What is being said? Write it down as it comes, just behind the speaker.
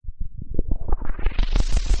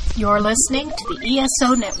You're listening to the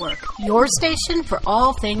ESO Network, your station for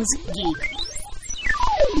all things geek.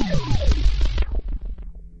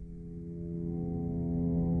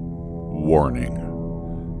 Warning.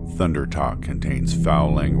 Thunder Talk contains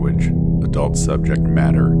foul language, adult subject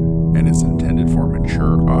matter, and is intended for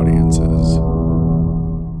mature audiences.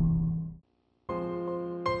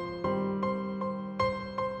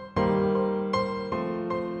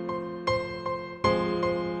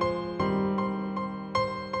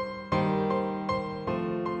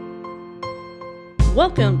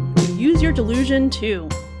 Welcome to Use Your Delusion 2.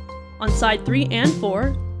 On side 3 and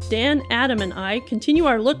 4, Dan, Adam, and I continue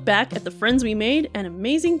our look back at the friends we made and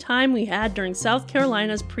amazing time we had during South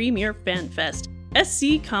Carolina's premier fan fest,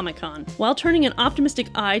 SC Comic-Con, while turning an optimistic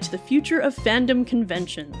eye to the future of fandom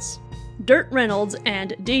conventions. Dirt Reynolds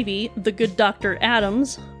and Davey, the good Dr.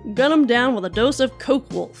 Adams, gun 'em down with a dose of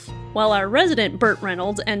Coke Wolf, while our resident Burt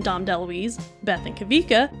Reynolds and Dom DeLuise, Beth and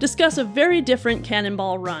Kavika, discuss a very different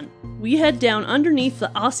Cannonball run. We head down underneath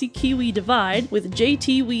the Aussie-Kiwi divide with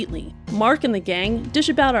JT Wheatley. Mark and the gang dish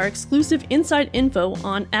about our exclusive inside info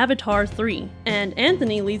on Avatar 3, and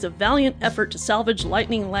Anthony leads a valiant effort to salvage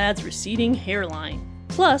Lightning Lad's receding hairline.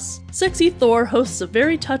 Plus, Sexy Thor hosts a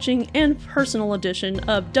very touching and personal edition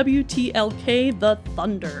of WTLK The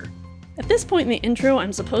Thunder. At this point in the intro,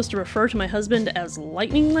 I'm supposed to refer to my husband as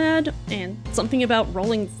Lightning Lad, and something about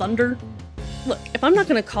rolling thunder. Look, if I'm not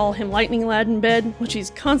going to call him Lightning Lad in bed, which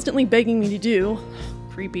he's constantly begging me to do,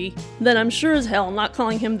 creepy, then I'm sure as hell not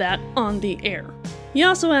calling him that on the air. He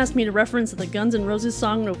also asked me to reference the Guns N' Roses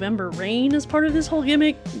song November Rain as part of this whole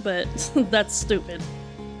gimmick, but that's stupid.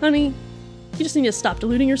 Honey, you just need to stop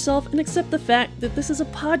deluding yourself and accept the fact that this is a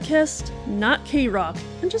podcast, not K-Rock,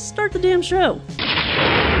 and just start the damn show.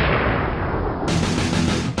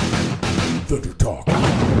 Thunder Talk.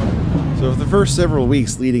 So for the first several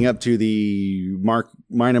weeks leading up to the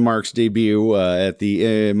mine and Mark's debut at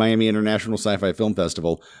the Miami International Sci-Fi Film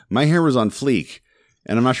Festival, my hair was on fleek,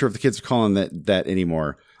 and I'm not sure if the kids are calling that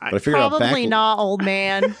anymore. But I figured probably not, old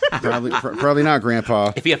man. Probably not,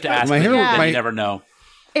 Grandpa. If you have to ask, my hair, then you never know.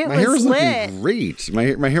 My hair was looking great.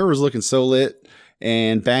 My hair was looking so lit,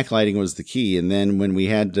 and backlighting was the key. And then when we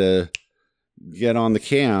had to get on the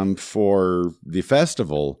cam for the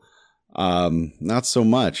festival, not so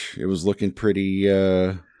much. It was looking pretty,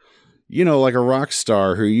 like a rock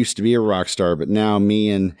star who used to be a rock star, but now me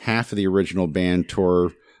and half of the original band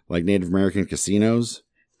tour like Native American casinos.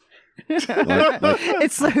 It's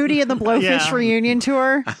the Hootie and the Blowfish reunion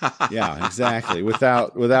tour. Yeah, exactly.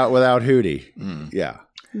 Without Hootie. Yeah.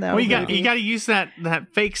 No, well, you got to use that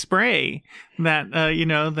fake spray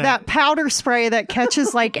that powder spray that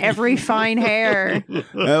catches like every fine hair.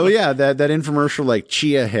 Oh yeah, that infomercial like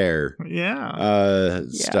chia hair.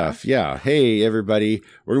 Stuff. Yeah. Hey everybody,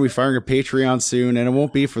 we're gonna be firing a Patreon soon, and it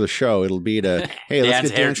won't be for the show. It'll be to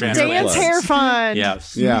let's get Dan's hair fun.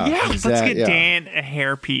 Yes. Yeah. Let's get Dan a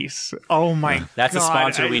hair piece. Oh my god, that's a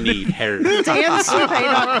sponsor we need. Hair.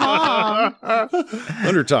 DansToupee.com.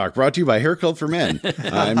 Thunder Talk brought to you by Hair Cult for Men.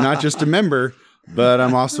 I'm not just a member, but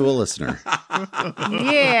I'm also a listener.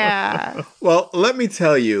 Yeah. Well, let me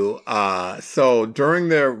tell you, so during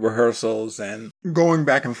the rehearsals and going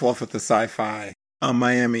back and forth with the Sci-Fi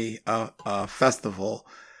Miami festival,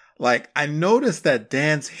 like I noticed that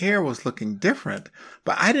Dan's hair was looking different,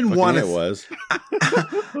 but I didn't want to. It was.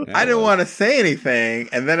 I didn't want to say anything,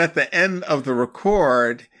 and then at the end of the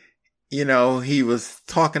record, he was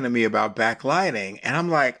talking to me about backlighting, and I'm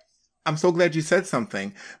like, I'm so glad you said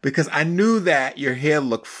something, because I knew that your hair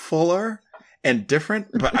looked fuller and different,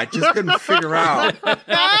 but I just couldn't figure out, like,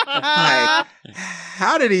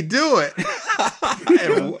 how did he do it?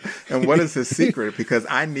 and what is his secret? Because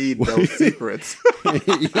I need those secrets.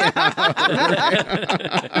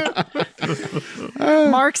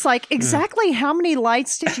 Mark's like, exactly how many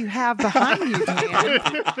lights did you have behind you,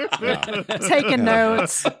 Dan? Taking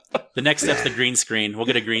notes. The next step's the green screen. We'll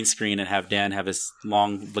get a green screen and have Dan have his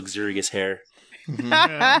long, luxurious hair.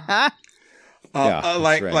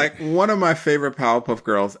 Like one of my favorite Powerpuff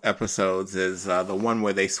Girls episodes is the one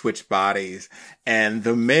where they switch bodies, and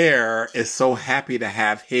the mayor is so happy to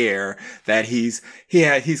have hair that he's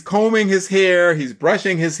combing his hair, he's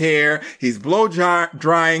brushing his hair, he's blow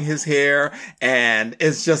drying his hair, and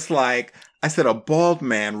it's just like I said, a bald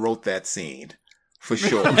man wrote that scene. For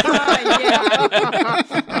sure.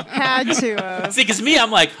 Had to. See, because me,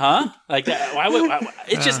 I'm like, huh? Like,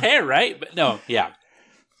 it's just hair, right? But no, yeah.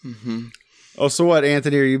 Mm-hmm. Oh, so what,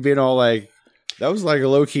 Anthony? Are you being all like, that was like a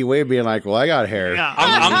low-key way of being like, well, I got hair. Yeah.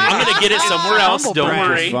 I'm going to get it somewhere else. Don't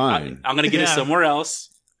worry. Fine. I'm going to get it somewhere else.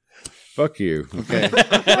 Fuck you. Okay.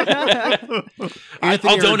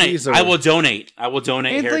 I'll donate. I will donate. I will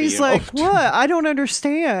donate hair to Anthony's you. like, what? I don't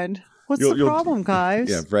understand. What's the You'll- problem, guys?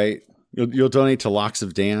 Yeah, right. You'll donate to Locks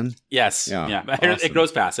of Dan. Yes. Yeah, Yeah. awesome. It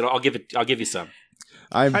grows fast. I'll give you some.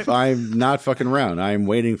 I'm not fucking around. I'm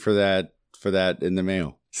waiting for that in the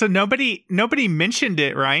mail. So nobody mentioned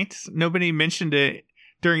it, right? Nobody mentioned it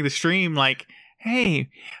during the stream. Like, hey,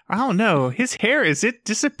 I don't know, his hair, is it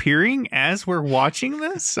disappearing as we're watching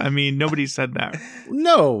this? I mean, nobody said that.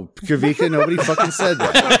 No, Kavika, nobody fucking said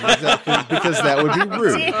that because that would be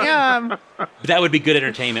rude. Damn. That would be good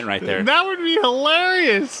entertainment right there. That would be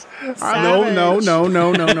hilarious. No.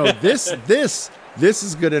 This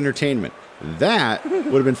is good entertainment. That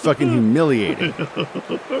would have been fucking humiliating.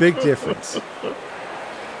 Big difference.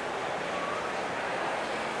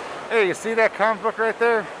 Hey, you see that comic book right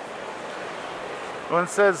there? The one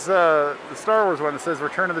that says, the Star Wars one that says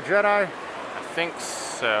Return of the Jedi? I think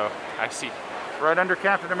so. I see. Right under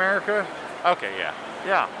Captain America? Okay, yeah.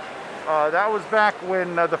 Yeah. That was back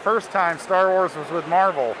when the first time Star Wars was with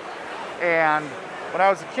Marvel. And when I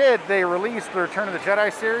was a kid, they released the Return of the Jedi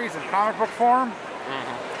series in comic book form.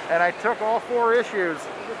 Mm-hmm. And I took all 4 issues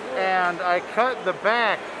and I cut the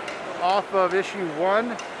back off of issue 1.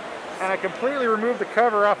 And I completely removed the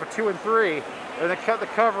cover off of 2 and 3. And then cut the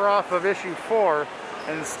cover off of issue 4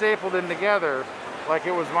 and stapled them together like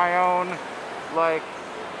it was my own, like,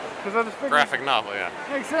 because I just figured, Graphic novel, yeah.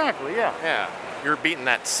 Exactly, yeah. Yeah. You're beating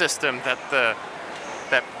that system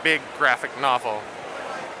that big graphic novel.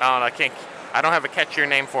 I don't have a catchier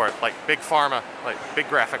name for it. Like Big Pharma, like big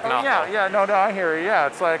graphic novel. No, I hear you. Yeah,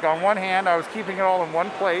 it's like on one hand, I was keeping it all in one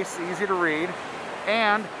place, easy to read,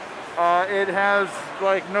 and it has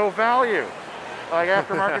like no value, like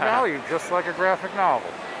aftermarket value, just like a graphic novel,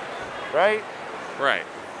 right? Right.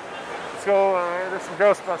 Let's go. There's some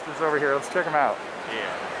Ghostbusters over here. Let's check them out. Yeah.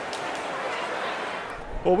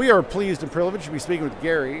 Well, we are pleased and privileged to be speaking with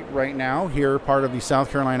Gary right now, here part of the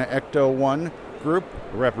South Carolina Ecto One group,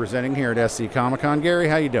 representing here at SC Comic Con. Gary,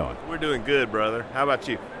 how you doing? We're doing good, brother. How about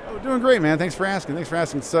you? Oh, doing great, man. Thanks for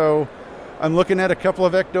asking. So, I'm looking at a couple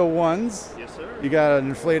of Ecto Ones. Yes, sir. You got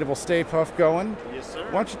an inflatable Stay Puft going. Yes, sir.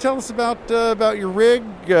 Why don't you tell us about your rig,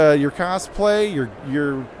 your cosplay,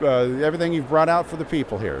 your everything you've brought out for the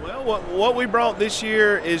people here? Well, what we brought this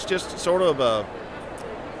year is just sort of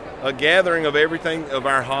a gathering of everything of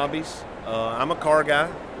our hobbies. I'm a car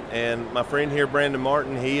guy, and my friend here, Brandon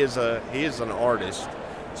Martin, he is an artist.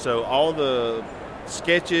 So all the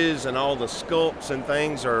sketches and all the sculpts and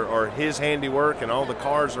things are his handiwork, and all the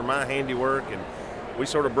cars are my handiwork, and we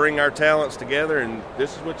sort of bring our talents together, and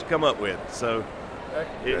this is what you come up with. So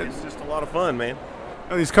it's just a lot of fun, man.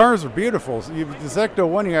 Oh, these cars are beautiful. So this Ecto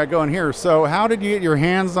One you got going here. So how did you get your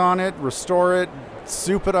hands on it, restore it,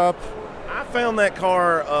 soup it up? I found that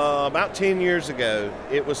car about 10 years ago.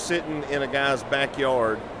 It was sitting in a guy's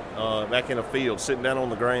backyard, back in a field, sitting down on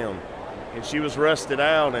the ground. And she was rusted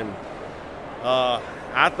out, and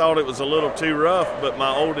I thought it was a little too rough, but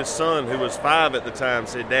my oldest son, who was 5 at the time,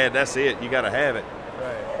 said, "Dad, that's it. You got to have it."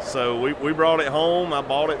 Right. So we brought it home. I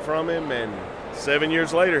bought it from him, and 7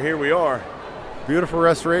 years later, here we are. Beautiful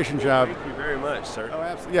restoration job. Thank you very much, sir. Oh,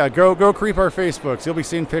 absolutely. Yeah, go creep our Facebooks. You'll be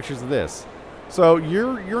seeing pictures of this. So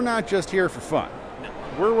you're not just here for fun. No.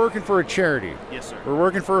 We're working for a charity. Yes, sir. We're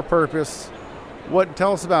working for a purpose.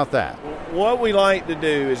 Tell us about that. What we like to do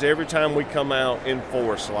is every time we come out in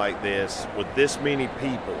force like this with this many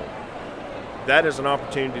people, that is an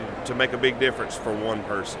opportunity to make a big difference for one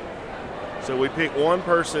person. So we pick one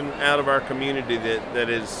person out of our community that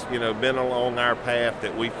has, been along our path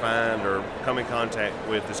that we find or come in contact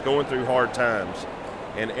with that's going through hard times.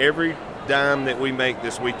 And every dime that we make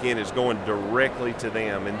this weekend is going directly to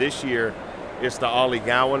them. And this year, it's the Ollie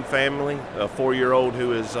Gowan family, a 4-year-old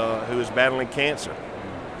who is battling cancer.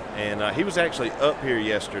 And he was actually up here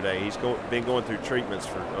yesterday. He's been going through treatments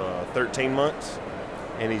for 13 months.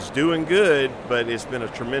 And he's doing good, but it's been a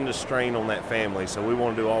tremendous strain on that family. So we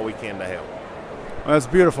want to do all we can to help. Well, that's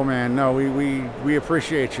beautiful, man. No, we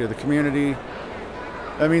appreciate you. The community,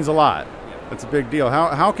 that means a lot. That's a big deal.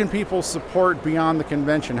 How can people support beyond the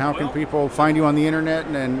convention? How can people find you on the internet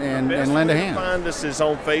and lend a hand? Find us is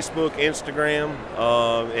on Facebook, Instagram,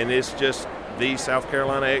 and it's just the South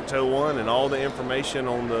Carolina Ecto One, and all the information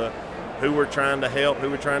on who we're trying to help,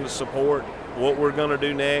 who we're trying to support, what we're going to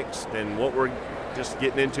do next, and what we're just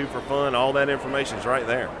getting into for fun. All that information is right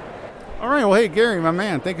there. All right. Well, hey, Gary, my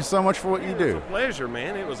man, thank you so much for what you do. It was a pleasure,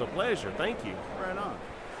 man. It was a pleasure. Thank you. Right on.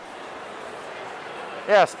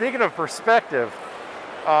 Yeah, speaking of perspective,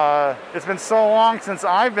 it's been so long since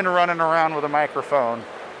I've been running around with a microphone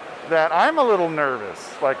that I'm a little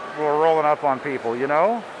nervous, like we're rolling up on people,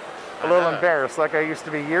 a little embarrassed like I used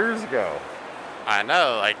to be years ago. I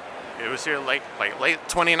know, like, it was here late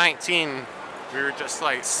 2019. We were just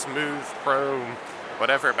like smooth pro,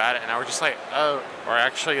 whatever about it, and now we're just like, oh, we're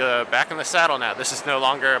actually back in the saddle now. This is no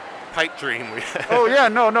longer a pipe dream. Oh yeah,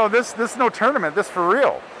 no, this is no tournament. This for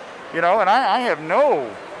real, and I have no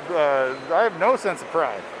sense of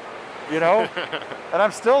pride, and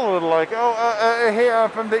I'm still a little like, hey, I'm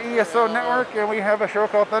from the ESO Network, and we have a show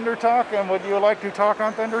called Thunder Talk, and would you like to talk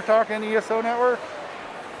on Thunder Talk and ESO Network?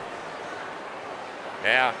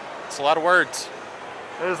 Yeah, it's a lot of words.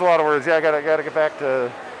 There's a lot of words. Yeah, I gotta get back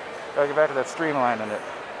to that streamlining it.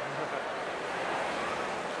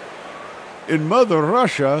 In Mother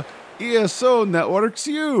Russia, ESO Network's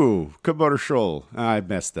you commercial. I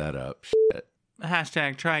messed that up. Shit.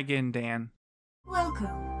 Hashtag try again, Dan.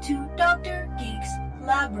 Welcome to Dr. Geek's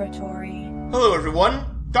Laboratory. Hello,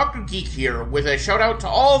 everyone. Dr. Geek here with a shout out to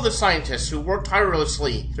all the scientists who worked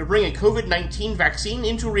tirelessly to bring a COVID-19 vaccine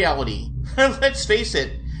into reality. Let's face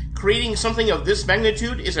it, creating something of this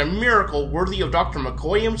magnitude is a miracle worthy of Dr.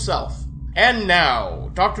 McCoy himself. And now,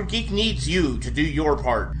 Dr. Geek needs you to do your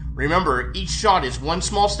part. Remember, each shot is one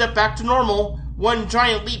small step back to normal, one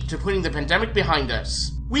giant leap to putting the pandemic behind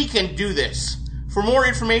us. We can do this. For more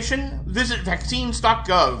information, visit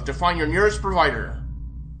vaccines.gov to find your nearest provider.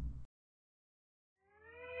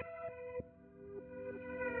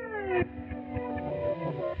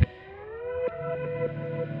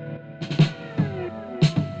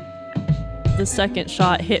 The second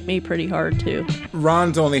shot hit me pretty hard too.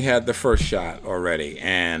 Ron's only had the first shot already,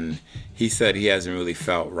 and he said he hasn't really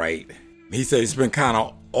felt right. He said it's been kind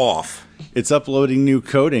of off. It's uploading new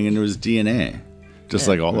coding into his DNA, just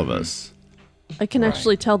like all of us. I can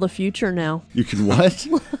actually tell the future now. You can what?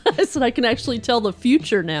 I said I can actually tell the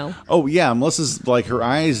future now. Oh, yeah. Melissa's, like, her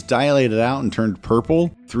eyes dilated out and turned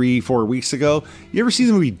purple 3-4 weeks ago. You ever see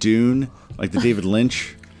the movie Dune? Like the David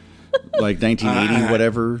Lynch? Like 1980,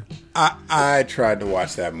 whatever. I tried to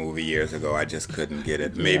watch that movie years ago. I just couldn't get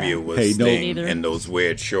it. Maybe it was Sting in those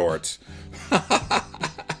weird shorts.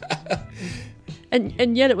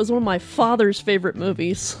 And yet it was one of my father's favorite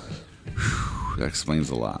movies. That explains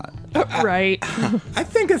a lot. Right. I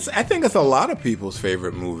think it's a lot of people's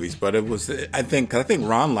favorite movies, but it was I think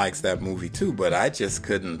Ron likes that movie too, but I just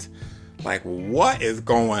couldn't, like, what is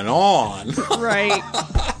going on? Right.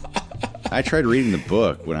 I tried reading the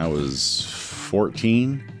book when I was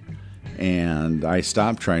 14, and I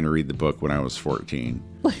stopped trying to read the book when I was 14.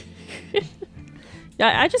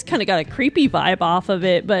 Yeah, I just kind of got a creepy vibe off of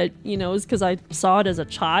it, but, it was because I saw it as a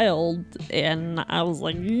child, and I was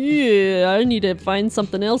like, yeah, I need to find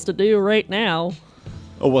something else to do right now.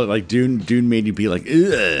 Oh, what, like Dune made you be like,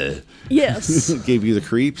 ugh? Yes. It gave you the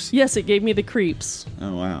creeps? Yes, it gave me the creeps.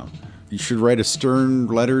 Oh, wow. You should write a stern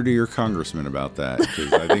letter to your congressman about that,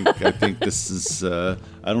 because I think this is, I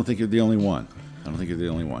don't think you're the only one.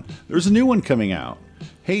 There's a new one coming out.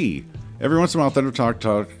 Hey, every once in a while Thunder Talk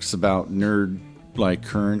talks about nerd, like,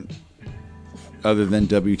 current, other than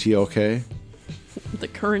WTLK. The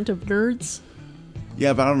current of nerds?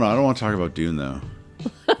 Yeah, but I don't know. I don't want to talk about Dune, though.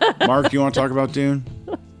 Mark, do you want to talk about Dune?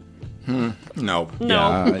 No.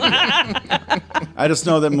 Yeah, I just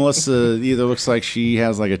know that Melissa either looks like she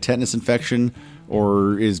has like a tetanus infection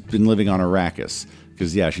or has been living on Arrakis.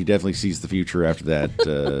 Because, yeah, she definitely sees the future after that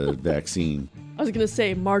vaccine. I was going to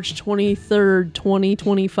say March 23rd,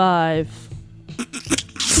 2025.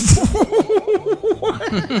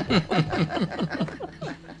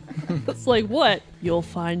 It's like, what? You'll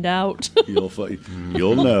find out. You'll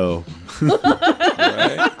know.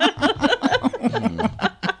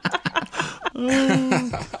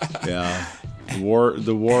 Yeah.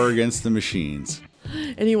 The war against the machines.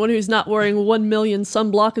 Anyone who's not wearing 1 million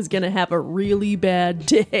sunblock is going to have a really bad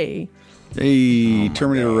day. Hey,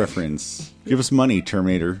 Terminator reference. Give us money,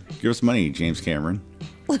 Terminator. Give us money, James Cameron.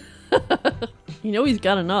 He's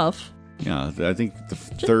got enough. Yeah, I think the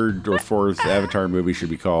third or fourth Avatar movie should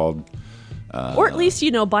be called... or at least,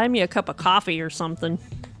 buy me a cup of coffee or something.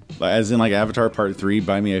 As in, like, Avatar Part 3,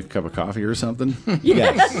 buy me a cup of coffee or something?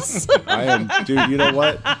 Yes. I am, dude, you know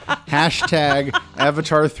what? Hashtag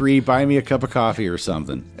Avatar 3, buy me a cup of coffee or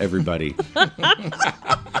something, everybody.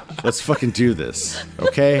 Let's fucking do this,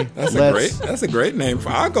 okay? That's a great name.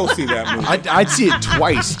 I'll go see that movie. I'd see it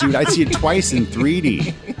twice, dude. I'd see it twice in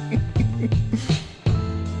 3D.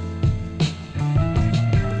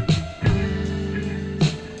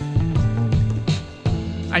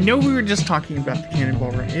 I know we were just talking about the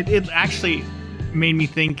Cannonball Run. It actually made me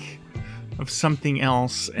think of something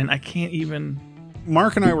else, and I can't even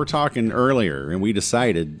Mark and I were talking earlier, and we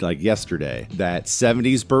decided, like yesterday, that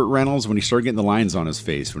 70s Burt Reynolds, when he started getting the lines on his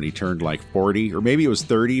face, when he turned like 40, or maybe it was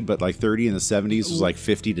 30, but like 30 in the 70s was like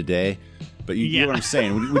 50 today. But you know what I'm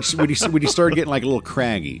saying? When he started getting like a little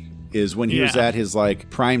craggy, is when he was at his like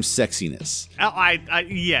prime sexiness.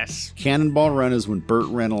 Yes. Cannonball Run is when Burt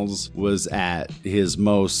Reynolds was at his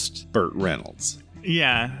most Burt Reynolds.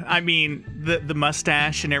 Yeah, I mean the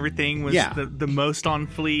mustache and everything was the most on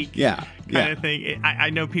fleek. Kind of thing. I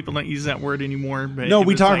know people don't use that word anymore, but no,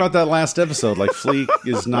 we talked about that last episode. Like fleek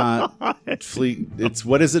is not fleek. It's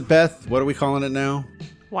what is it, Beth? What are we calling it now?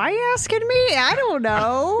 Why are you asking me? I don't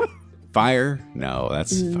know. Fire? No,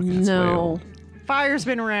 that's fucking way old. Fire's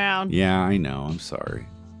been around. Yeah, I know. I'm sorry.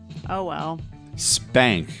 Oh well.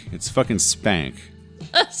 Spank. It's fucking spank.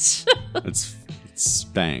 It's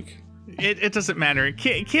spank. It doesn't matter.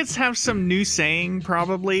 Kids have some new saying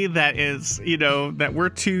probably that is, that we're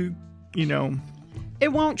too,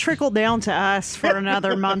 It won't trickle down to us for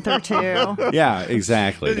another month or two. Yeah,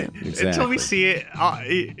 exactly. Until we see it,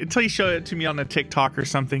 until you show it to me on a TikTok or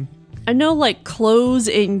something. I know, like, clothes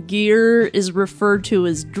and gear is referred to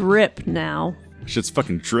as drip now. Shit's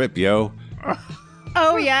fucking drip, yo.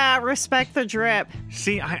 Oh yeah, respect the drip.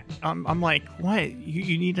 See, I'm like, what?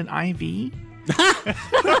 You need an IV? You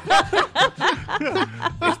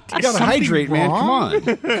gotta hydrate, wrong?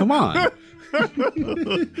 man. Come on.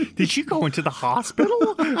 Did you go into the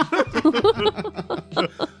hospital?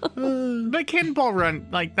 But Cannonball Run,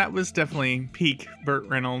 like, that was definitely peak Burt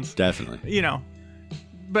Reynolds. Definitely.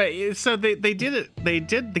 But so they did it. They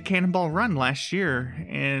did the Cannonball Run last year,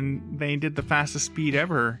 and they did the fastest speed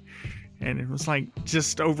ever. And it was like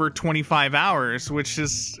just over 25 hours, which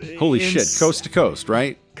is... Holy shit. Coast to coast,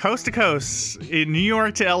 right? Coast to coast in New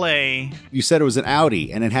York to LA. You said it was an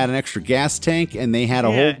Audi, and it had an extra gas tank, and they had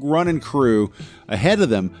a whole running crew ahead of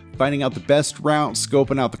them, finding out the best route,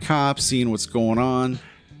 scoping out the cops, seeing what's going on.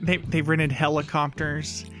 They rented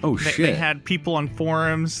helicopters. Oh, shit. They had people on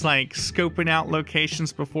forums, like, scoping out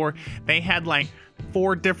locations before. They had, like,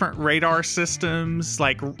 4 different radar systems,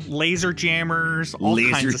 like laser jammers, all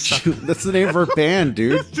kinds of stuff. That's the name of our band,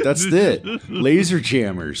 dude. That's it. Laser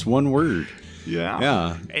jammers, one word.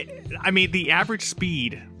 Yeah. I mean, the average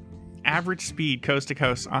speed coast to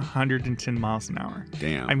coast, 110 miles an hour.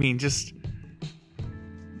 Damn. I mean, just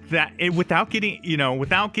that without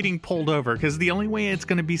getting pulled over, because the only way it's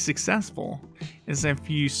going to be successful is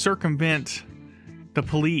if you circumvent the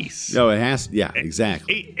police. No, it has. Yeah,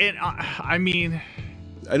 exactly. I mean,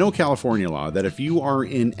 I know California law that if you are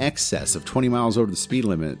in excess of 20 miles over the speed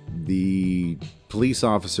limit, the police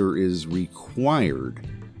officer is required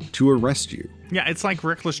to arrest you. Yeah, it's like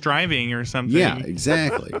reckless driving or something. Yeah,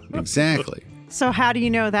 exactly. Exactly. So how do you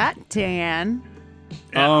know that, Dan?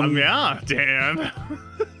 Yeah, Dan.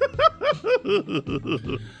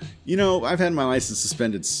 I've had my license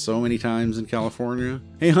suspended so many times in California.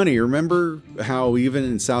 Hey, honey, remember how even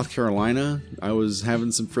in South Carolina, I was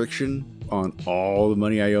having some friction on all the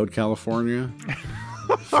money I owed California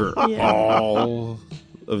for all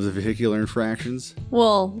of the vehicular infractions?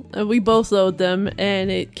 Well, we both owed them, and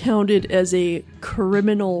it counted as a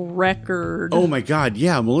criminal record. Oh my God,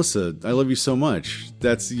 yeah, Melissa, I love you so much.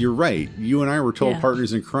 You're right. You and I were told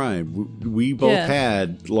partners in crime. We both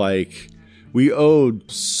had, like... We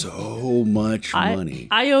owed so much money.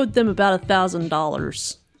 I owed them about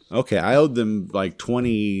 $1,000. Okay, I owed them like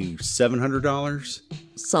 $2,700.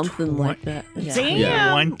 Something like that. Yeah.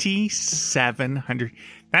 Damn. $2,700.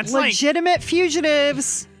 That's legitimate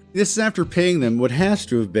fugitives. This is after paying them what has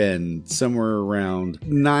to have been somewhere around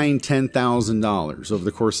 $10,000 over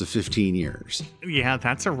the course of 15 years. Yeah,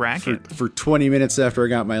 that's a racket. For 20 minutes after I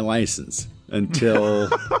got my license until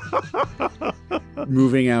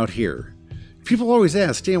moving out here. People always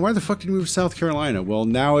ask, Dan, why the fuck did you move to South Carolina? Well,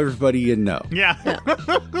 now everybody you know. Yeah.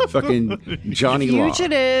 Fucking Johnny Law.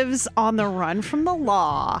 Fugitives on the run from the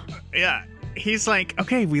law. Yeah. He's like,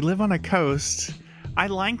 okay, we live on a coast. I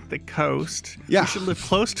like the coast. Yeah. We should live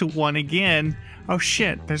close to one again. Oh,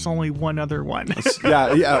 shit. There's only one other one.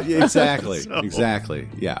 yeah, exactly. Exactly.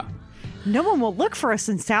 Yeah. No one will look for us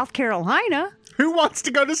in South Carolina. Who wants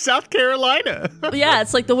to go to South Carolina? Yeah,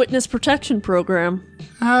 it's like the witness protection program.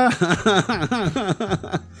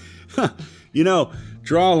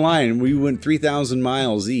 Draw a line. We went 3,000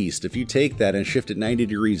 miles east. If you take that and shift it 90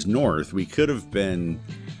 degrees north, we could have been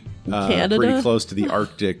pretty close to the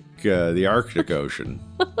Arctic Ocean.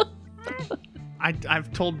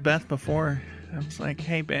 I've told Beth before. I was like,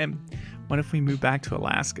 hey, babe, what if we move back to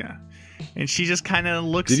Alaska? And she just kind of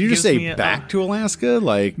looks. Did you just say back to Alaska?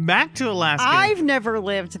 Like back to Alaska? I've never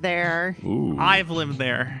lived there. Ooh. I've lived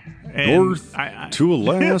there. North to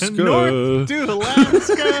Alaska. North to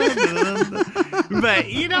Alaska. But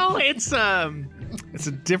it's a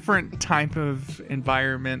different type of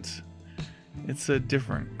environment. It's a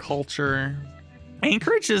different culture.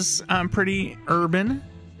 Anchorage is pretty urban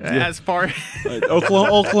as far as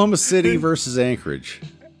Oklahoma City versus Anchorage.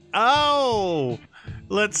 Oh,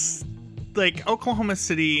 let's Oklahoma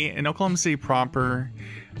City and Oklahoma City proper.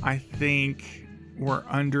 I think we're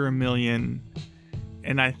under 1 million,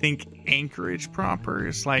 and I think Anchorage proper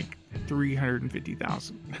is like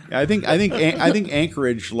 350,000. I think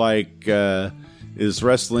Anchorage is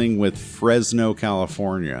wrestling with Fresno,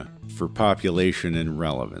 California for population and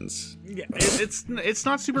relevance. Yeah, it's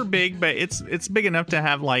not super big, but it's big enough to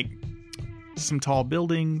have some tall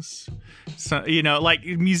buildings, so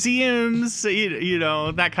museums,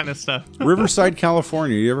 that kind of stuff. Riverside,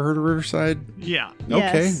 California. You ever heard of Riverside? Yeah.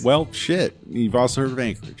 Okay. Yes. Well, shit. You've also heard of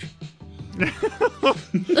Anchorage.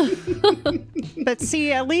 But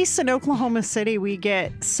see, at least in Oklahoma City, we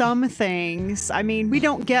get some things. I mean, we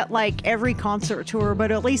don't get every concert tour,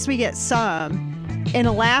 but at least we get some. In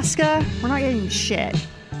Alaska, we're not getting shit.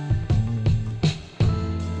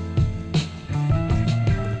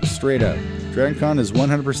 Straight up. DragonCon is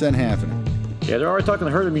 100% happening. Yeah, they're already talking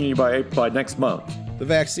herd immunity by next month. The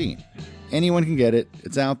vaccine. Anyone can get it.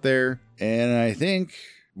 It's out there. And I think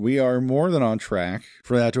we are more than on track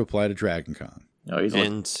for that to apply to DragonCon.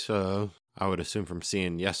 And I would assume from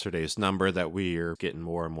seeing yesterday's number that we are getting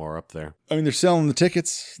more and more up there. I mean, they're selling the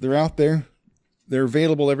tickets. They're out there. They're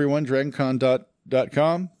available, everyone.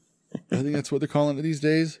 DragonCon.com. I think that's what they're calling it these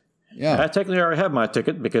days. Yeah. I technically already have my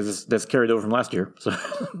ticket because that's carried over from last year. So.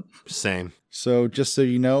 Same. So just so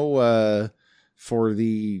you know, for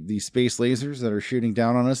the space lasers that are shooting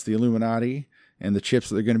down on us, the Illuminati, and the chips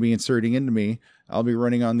that they're going to be inserting into me, I'll be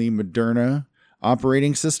running on the Moderna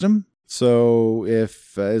operating system. So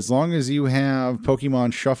if as long as you have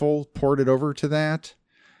Pokemon Shuffle ported over to that,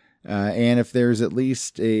 and if there's at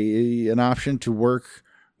least an option to work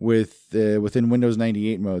with within Windows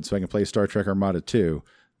 98 mode, so I can play Star Trek Armada 2,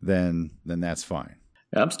 then that's fine.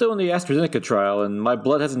 I'm still in the AstraZeneca trial, and my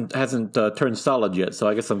blood hasn't turned solid yet, so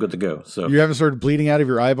I guess I'm good to go. So you haven't started bleeding out of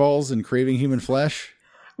your eyeballs and craving human flesh?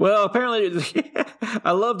 Well, apparently,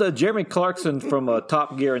 I love that Jeremy Clarkson from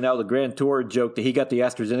Top Gear and now the Grand Tour joked that he got the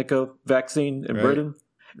AstraZeneca vaccine in Britain.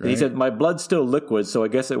 And he said, my blood's still liquid, so I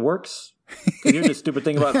guess it works. Here's the stupid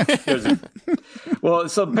thing about well,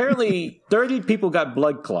 so apparently 30 people got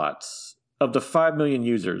blood clots of the 5 million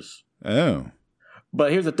users. Oh.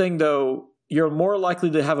 But here's the thing, though. You're more likely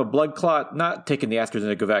to have a blood clot not taking the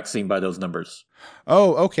AstraZeneca vaccine by those numbers.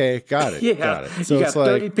 Oh, okay. Got it. Yeah. Got it. So you it's got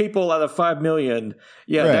 30 people out of 5 million.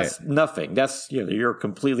 Yeah, that's nothing. That's, you're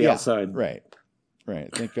completely outside. Right.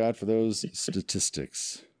 Thank God for those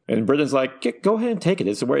statistics. And Britain's like, go ahead and take it.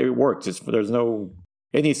 It's the way it works. There's no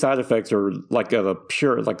any side effects or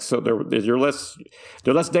so they're less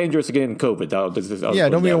dangerous to getting COVID.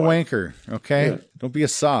 Don't be a wanker. Okay. Yeah. Don't be a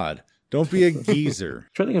sod. Don't be a geezer. I'm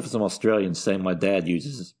trying to think of some Australians saying my dad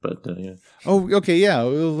uses, but yeah. Oh, okay, yeah.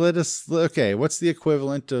 Okay, what's the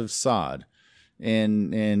equivalent of sod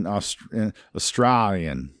in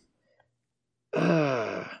Australian?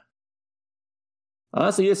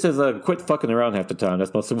 Honestly, it says quit fucking around half the time.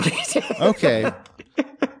 That's mostly what he says. Okay.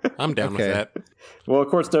 I'm down with that. Well, of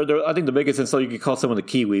course, I think the biggest insult you could call someone a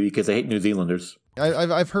Kiwi because they hate New Zealanders.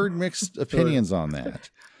 I've heard mixed opinions on that.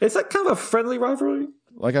 It's like kind of a friendly rivalry.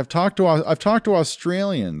 Like I've talked to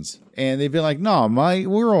Australians, and they've been like, "No, mate,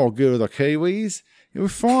 we're all good with the Kiwis. We're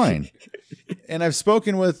fine." And I've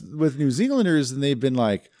spoken with New Zealanders, and they've been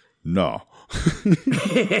like, "No."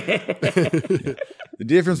 The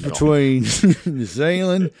difference between New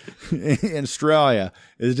Zealand and Australia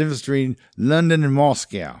is the difference between London and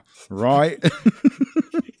Moscow, right?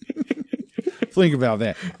 Think about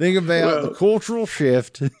that. Think about the cultural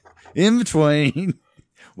shift in between.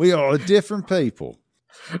 We are different people.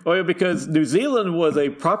 Oh, yeah, because New Zealand was a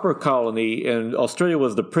proper colony and Australia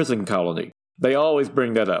was the prison colony. They always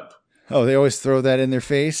bring that up. Oh, they always throw that in their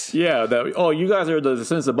face? Yeah. You guys are the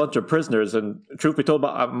descendants of a bunch of prisoners. And truth be told,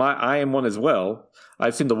 I am one as well.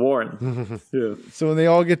 I've seen the warrant. Yeah. So when they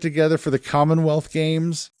all get together for the Commonwealth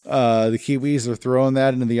Games, the Kiwis are throwing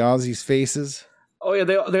that into the Aussies' faces? Oh, yeah.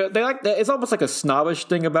 They like that. It's almost like a snobbish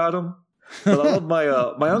thing about them. But I love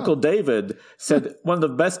my Uncle David said one of the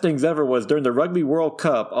best things ever was during the Rugby World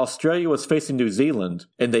Cup, Australia was facing New Zealand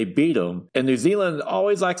and they beat them. And New Zealand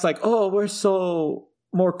always acts like, oh, we're so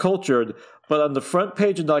more cultured. But on the front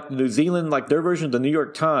page of New Zealand, their version of the New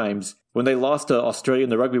York Times, when they lost to Australia in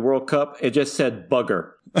the Rugby World Cup, it just said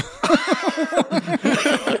bugger.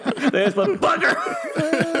 They just put bugger.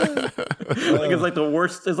 it's like the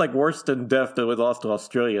worst. It's like worse than death that was lost to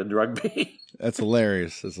Australia in rugby. That's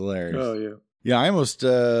hilarious. That's hilarious. Oh yeah. Yeah, I almost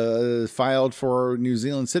filed for New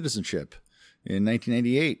Zealand citizenship in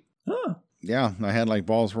 1998. Huh. Yeah, I had like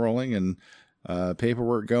balls rolling and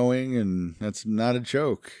paperwork going, and that's not a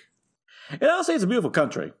joke. And I'll say it's a beautiful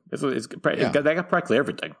country. They got practically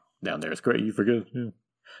everything down there. It's great. You forget. Yeah.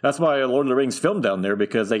 That's why Lord of the Rings filmed down there,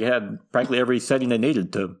 because they had practically every setting they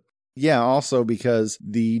needed to. Yeah, also because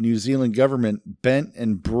the New Zealand government bent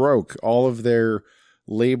and broke all of their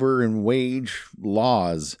labor and wage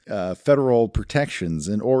laws, federal protections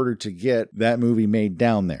in order to get that movie made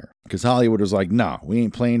down there. Because Hollywood was like, nah, we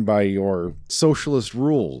ain't playing by your socialist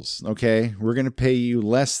rules, okay? We're going to pay you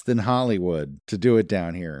less than Hollywood to do it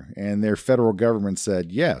down here. And their federal government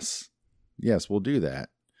said, yes, we'll do that.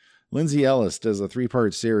 Lindsay Ellis does a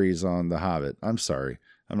 3-part series on The Hobbit. I'm sorry.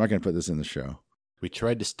 I'm not going to put this in the show. We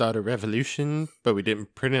tried to start a revolution, but we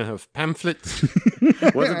didn't print enough pamphlets.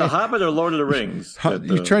 Was it The Hobbit or Lord of the Rings?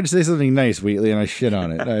 You tried to say something nice, Wheatley, and I shit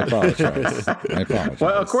on it. I apologize.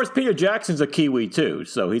 Well, of course, Peter Jackson's a Kiwi too,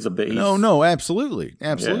 so he's a bit. No, absolutely.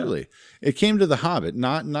 Yeah. It came to The Hobbit,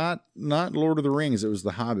 not Lord of the Rings. It was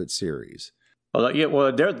the Hobbit series. Oh, yeah.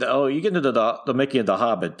 Well, you get into the making of The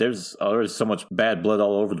Hobbit. There's so much bad blood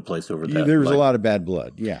all over the place over that. There was a lot of bad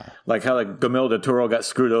blood. Yeah, like how Guillermo del Toro got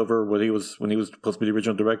screwed over when he was supposed to be the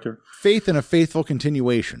original director. Faith in a faithful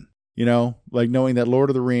continuation. You know, like knowing that Lord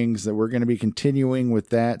of the Rings, that we're going to be continuing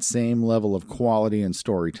with that same level of quality and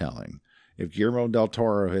storytelling. If Guillermo del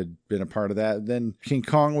Toro had been a part of that, then King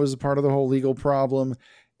Kong was a part of the whole legal problem.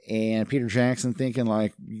 And Peter Jackson thinking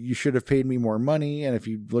like, you should have paid me more money. And if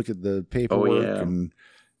you look at the paperwork and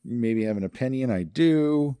maybe have an opinion, I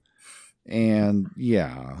do. And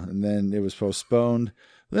and then it was postponed.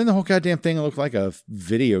 Then the whole goddamn thing looked like a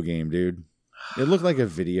video game, dude. It looked like a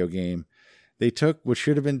video game. They took what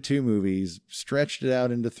should have been 2 movies, stretched it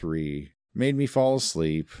out into 3, made me fall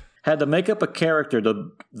asleep. Had to make up a character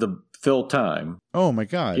to fill time. Oh my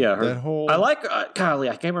God. Yeah. That whole... I like, golly,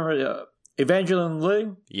 I can't remember... Evangeline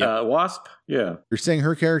Lilly? Yep. Wasp? Yeah. You're saying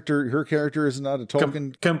her character is not a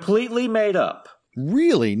Tolkien? Completely made up.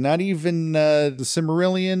 Really? Not even the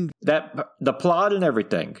Silmarillion? The plot and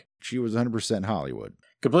everything. She was 100% Hollywood.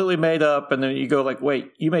 Completely made up, and then you go like,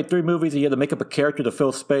 wait, you made 3 movies and you had to make up a character to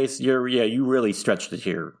fill space? You really stretched it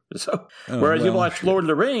here. So, whereas you watch Lord of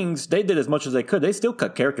the Rings, they did as much as they could. They still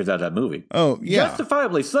cut characters out of that movie. Oh, yeah.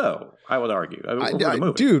 Justifiably so, I would argue.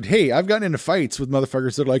 Dude, hey, I've gotten into fights with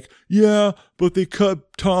motherfuckers that are like, yeah, but they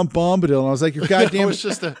cut Tom Bombadil. And I was like,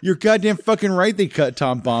 you're goddamn fucking right they cut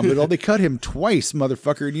Tom Bombadil. They cut him twice,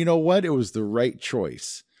 motherfucker. And you know what? It was the right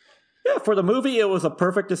choice. Yeah, for the movie, it was a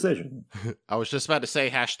perfect decision. I was just about to say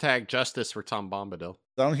 #justice for Tom Bombadil.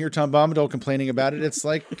 I don't hear Tom Bombadil complaining about it. It's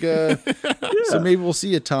like, so maybe we'll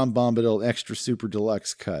see a Tom Bombadil extra super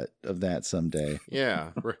deluxe cut of that someday. Yeah,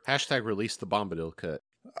 #release the Bombadil cut.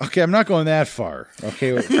 Okay, I'm not going that far.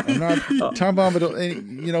 Okay, I'm not Tom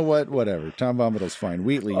Bombadil. You know what? Whatever. Tom Bombadil's fine.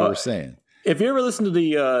 Wheatley, you were saying. If you ever listen to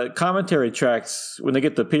the commentary tracks when they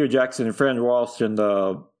get the Peter Jackson and Fran Walsh and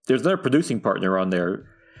there's their producing partner on there.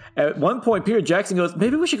 At one point, Peter Jackson goes,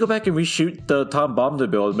 maybe we should go back and reshoot the Tom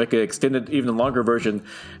Bombadil and make an extended, even longer version.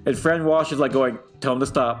 And Fran Walsh is like going, tell him to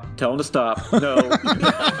stop. No.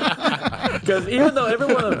 Because even though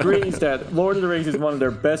everyone agrees that Lord of the Rings is one of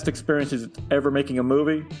their best experiences ever making a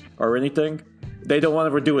movie or anything, they don't want to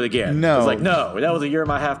ever do it again. No. It's like, no, that was a year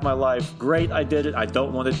and a half of my life. Great, I did it. I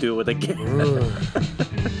don't want to do it again.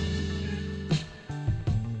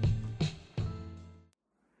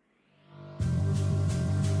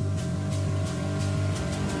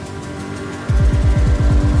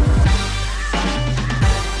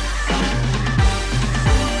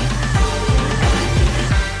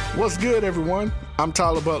 What's good, everyone? I'm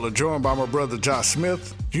Tyler Butler, joined by my brother Josh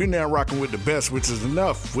Smith. You're now rocking with the best, which is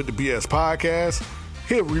enough, with the BS Podcast.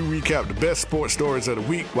 Here we recap the best sports stories of the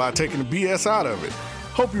week while taking the BS out of it.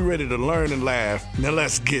 Hope you're ready to learn and laugh. Now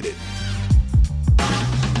let's get it.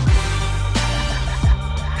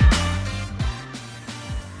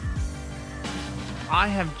 I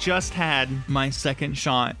have just had my second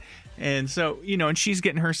shot. And so, and she's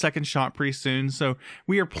getting her second shot pretty soon. So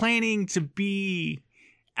we are planning to be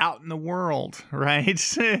out in the world, right?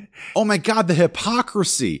 Oh my God, the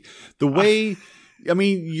hypocrisy. The way, I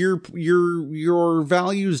mean, your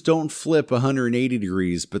values don't flip 180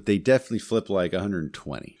 degrees, but they definitely flip like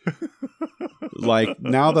 120. Like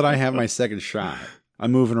now that I have my second shot,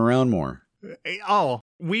 I'm moving around more. Oh,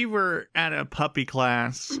 we were at a puppy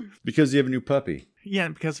class. Because you have a new puppy. Yeah,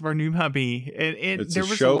 because of our new puppy. It's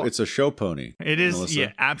a show pony. It is, Melissa.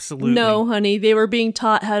 Yeah, absolutely. No, honey, they were being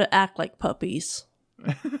taught how to act like puppies.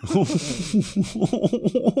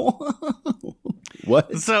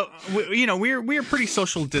 What? So we're pretty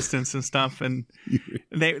social distance and stuff, and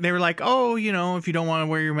they were like, oh, if you don't want to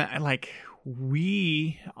wear your mask, like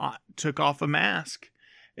we took off a mask,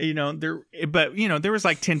 there was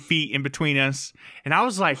like 10 feet in between us, and I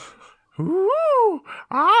was like, ooh,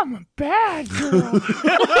 I'm a bad girl.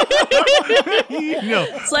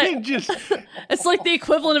 It's like the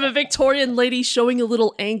equivalent of a Victorian lady showing a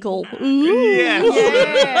little ankle. Ooh.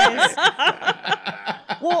 Yes.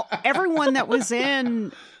 Well, everyone that was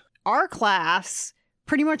in our class,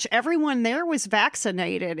 pretty much everyone there was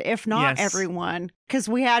vaccinated, if not everyone, because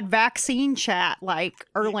we had vaccine chat like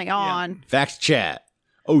early on. Vax chat.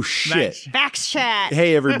 Oh shit. Vax chat.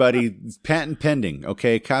 Hey everybody, patent pending.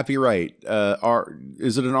 Okay, copyright.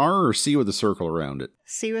 Is it an R or C with a circle around it?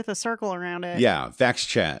 C with a circle around it. Yeah, Vax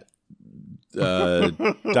chat.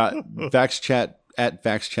 Vax chat at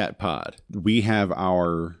Vax Chat Pod. We have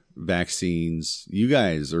our vaccines. You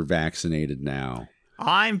guys are vaccinated now.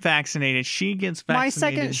 I'm vaccinated. She gets vaccinated. My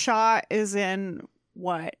second shot is in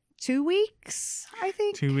 2 weeks, I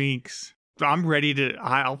think. 2 weeks. I'm ready to.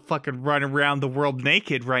 I'll fucking run around the world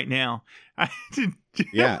naked right now.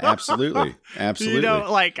 Yeah, absolutely. Absolutely.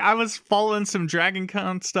 Like I was following some Dragon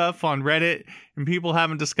Con stuff on Reddit and people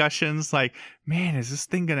having discussions like, man, is this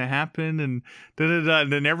thing going to happen? And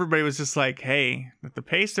and then everybody was just like, hey, at the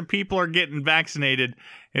pace that people are getting vaccinated,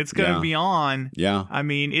 it's going to be on. Yeah. I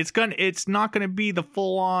mean, it's not going to be the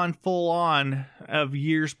full on of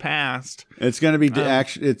years past. It's going to be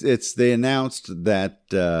actually, they announced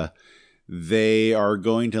that they are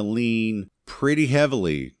going to lean pretty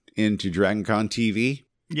heavily into Dragon Con TV.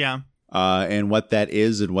 Yeah. And what that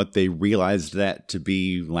is and what they realized that to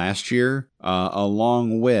be last year,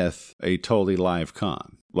 along with a totally live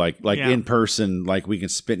con. Like in person, like we can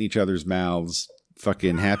spit in each other's mouths.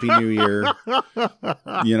 Fucking Happy New Year.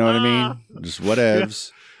 You know what I mean? Just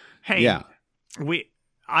whatevs. Hey. Yeah.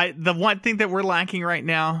 The one thing that we're lacking right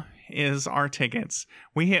now is our tickets.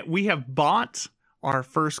 We have bought our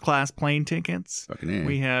first class plane tickets. Fucking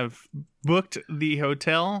we have booked the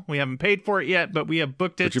hotel. We haven't paid for it yet, but we have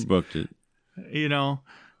booked it. But you booked it.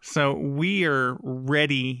 So we are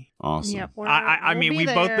ready. Awesome. Yep, I mean,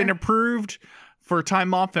 we've both been approved for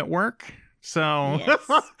time off at work. So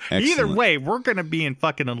either way, we're going to be in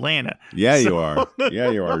fucking Atlanta. Yeah, you are.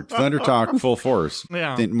 Yeah, you are. Thunder Talk full force.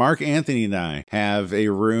 Yeah. Mark Anthony and I have a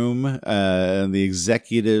room on the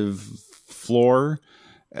executive floor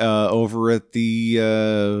over at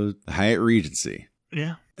the Hyatt Regency.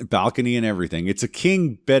 Yeah. Balcony and everything. It's a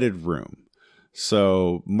king bedded room.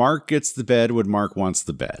 So Mark gets the bed when Mark wants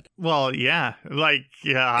the bed. Well, yeah.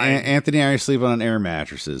 Anthony and I sleep on air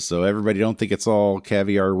mattresses, so everybody don't think it's all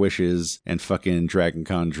caviar wishes and fucking Dragon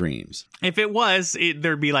Con dreams. If it was,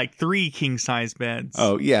 there'd be like 3 king-size beds.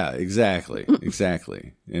 Oh, yeah, exactly.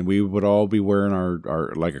 Exactly. And we would all be wearing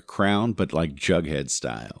our like a crown, but like Jughead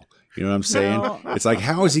style. You know what I'm saying? No. It's like,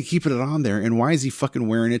 how is he keeping it on there? And why is he fucking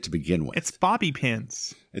wearing it to begin with? It's bobby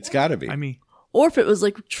pins. It's got to be. I mean, or if it was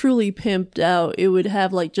like truly pimped out, it would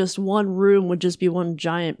have like just one room would just be one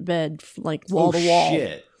giant bed, like wall to wall.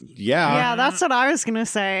 Shit. Yeah. Yeah, that's what I was going to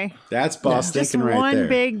say. That's boss thinking right there. Just one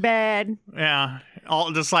big bed. Yeah.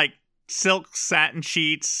 All just like silk satin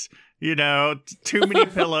sheets, too many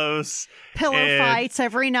pillows. Pillow fights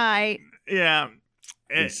every night. Yeah.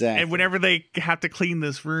 Exactly. And whenever they have to clean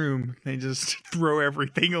this room, they just throw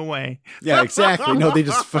everything away. Yeah, exactly. No, they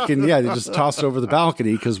just they just toss it over the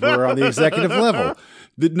balcony because we're on the executive level.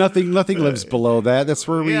 Nothing lives below that. That's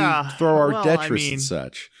where we throw our detritus and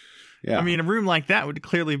such. Yeah. I mean, a room like that would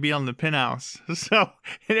clearly be on the penthouse. So,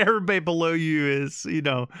 and everybody below you is,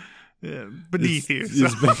 beneath you. So.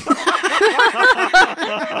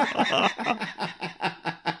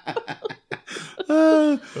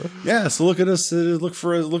 So look at us. Look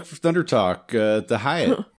for Thunder Talk at the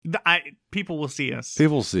Hyatt. People will see us.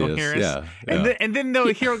 People see us. Hear Yeah. And then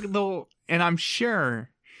they'll hear and I'm sure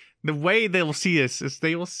the way they'll see us is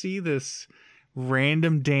they will see this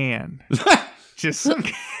random Dan, just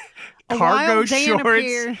cargo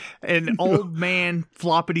shorts, an old man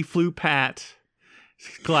floppity floop hat,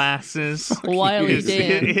 glasses, Wily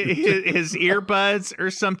Dan, his earbuds or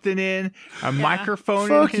something in, a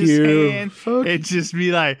microphone in his hand. It'd just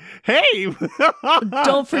be like, hey,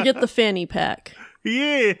 don't forget the fanny pack.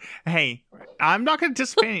 Yeah. Hey, I'm not going to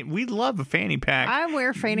just fanny. We love a fanny pack. I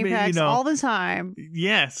wear fanny packs all the time.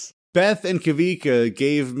 Yes. Beth and Kavika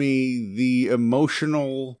gave me the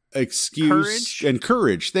emotional excuse and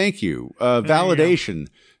courage. Thank you. Validation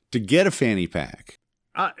to get a fanny pack.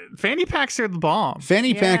 Fanny packs are the bomb.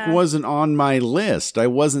 Fanny pack wasn't on my list. I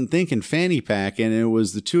wasn't thinking fanny pack, and it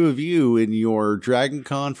was the two of you in your Dragon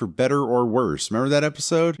Con for better or worse. Remember that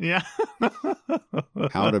episode? Yeah.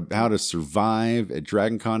 how to survive at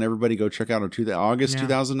Dragon Con. Everybody go check out on August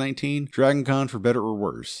 2019. Dragon Con for better or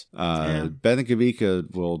worse. Beth and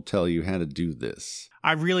Kavika will tell you how to do this.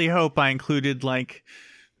 I really hope I included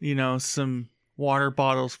some water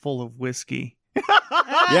bottles full of whiskey.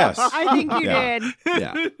 Yes, I think you did.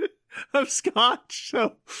 Yeah, of scotch.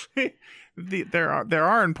 So there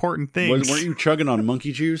are important things. Weren't you chugging on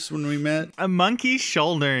monkey juice when we met? A monkey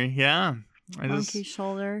shoulder, yeah. Monkey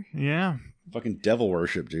shoulder. Yeah. Fucking devil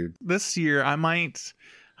worship, dude. This year I might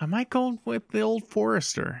go with the Old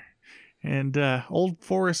Forester and Old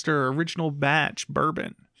Forester original batch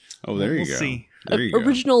bourbon. Oh, there you go. See. There you go.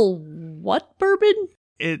 Original what bourbon?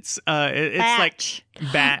 It's like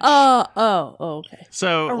batch. Okay.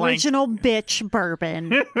 So original bitch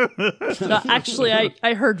bourbon. Actually,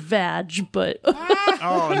 I heard vag, but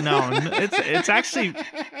oh no,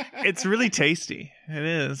 it's really tasty. It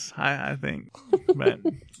is, I think, but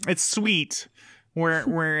it's sweet.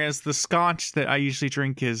 Whereas the scotch that I usually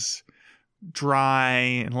drink is dry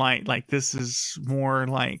and light. Like this is more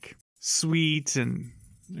like sweet and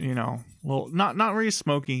well, not really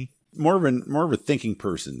smoky. More of a thinking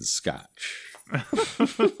person's scotch.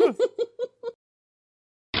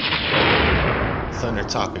 Thunder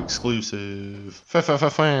Talk exclusive.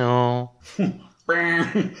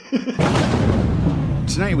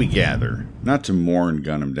 Tonight we gather, not to mourn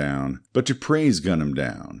Gundam Down, but to praise Gundam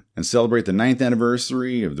Down and celebrate the 9th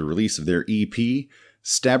anniversary of the release of their EP,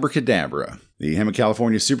 Stabracadabra. The Hemet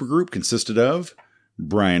California supergroup consisted of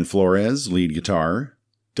Brian Flores, lead guitar,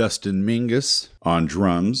 Dustin Mingus on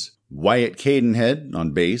drums, Wyatt Cadenhead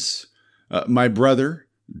on bass, my brother,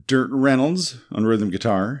 Dirt Reynolds on rhythm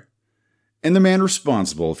guitar, and the man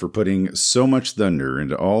responsible for putting so much thunder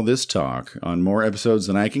into all this talk on more episodes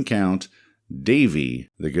than I can count, Davey,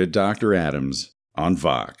 the good Dr. Adams, on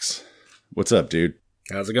Vox. What's up, dude?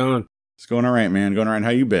 How's it going? It's going all right, man. Going all right.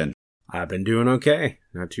 How you been? I've been doing okay.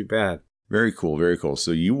 Not too bad. Very cool. Very cool.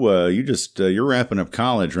 So you're wrapping up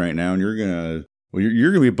college right now, and you're gonna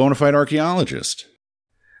be a bona fide archaeologist.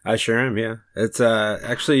 I sure am, yeah. It's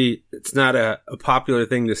actually, it's not a popular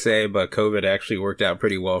thing to say, but COVID actually worked out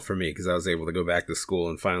pretty well for me because I was able to go back to school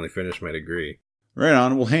and finally finish my degree. Right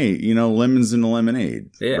on. Well, hey, lemons in the lemonade,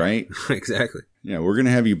 right? Exactly. Yeah, we're going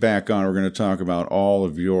to have you back on. We're going to talk about all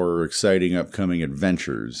of your exciting upcoming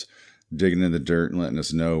adventures, digging in the dirt and letting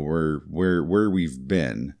us know where we've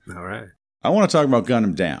been. All right. I want to talk about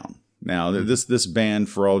Gundam Down. Now, this band,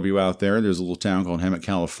 for all of you out there, there's a little town called Hemet,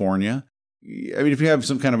 California. I mean, if you have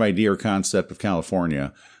some kind of idea or concept of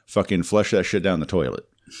California, fucking flush that shit down the toilet,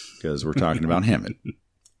 because we're talking about Hemet.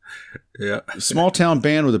 Yeah. Small town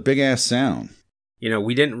band with a big ass sound.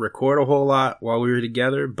 We didn't record a whole lot while we were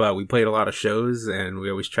together, but we played a lot of shows, and we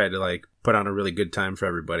always tried to put on a really good time for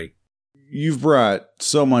everybody. You've brought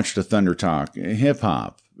so much to Thunder Talk. Hip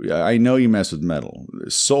hop. I know you mess with metal,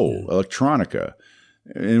 soul, electronica.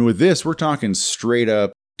 And with this, we're talking straight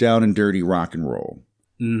up down and dirty rock and roll.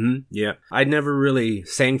 Mm-hmm. Yeah. I'd never really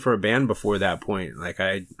sang for a band before that point.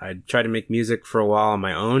 I tried to make music for a while on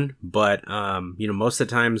my own, but, most of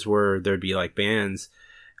the times where there'd be bands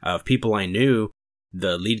of people I knew,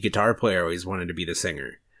 the lead guitar player always wanted to be the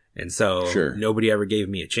singer. And so nobody ever gave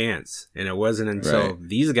me a chance. And it wasn't until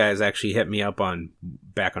these guys actually hit me up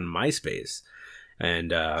back on MySpace.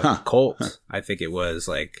 And Colt, I think it was,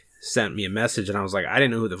 sent me a message, and I was like, I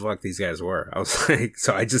didn't know who the fuck these guys were. I was like,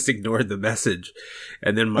 so I just ignored the message.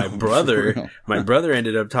 And then my brother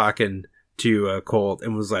ended up talking to Colt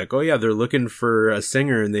and was like, oh yeah, they're looking for a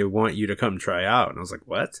singer and they want you to come try out. And I was like,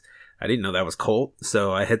 what? I didn't know that was Colt.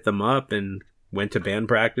 So I hit them up and went to band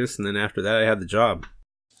practice, and then after that I had the job.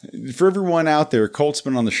 For everyone out there, Colt's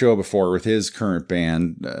been on the show before with his current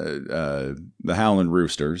band, the Howlin'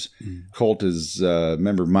 Roosters. Colt is a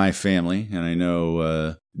member of my family, and I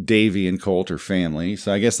know Davey and Colt are family,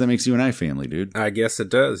 so I guess that makes you and I family, dude. I guess it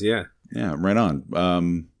does, yeah. Yeah, right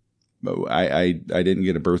on. I didn't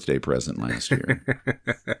get a birthday present last year.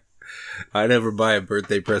 I never buy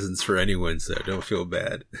birthday presents for anyone, so don't feel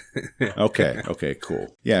bad. Okay,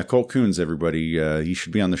 cool. Yeah, Colt Coons, everybody. He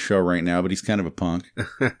should be on the show right now, but he's kind of a punk.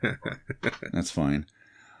 That's fine.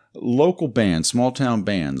 Local bands, small town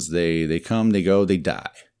bands, they come, they go, they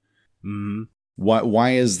die. Mm-hmm.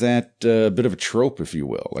 Why is that a bit of a trope, if you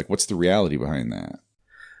will? What's the reality behind that?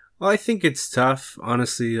 Well, I think it's tough,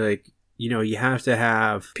 honestly. You have to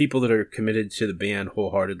have people that are committed to the band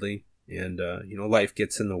wholeheartedly. And, life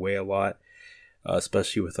gets in the way a lot,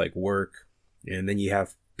 especially with work. And then you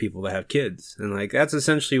have people that have kids. And like, that's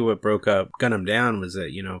essentially what broke up Gun 'Em Down, was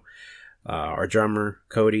that, you know, our drummer,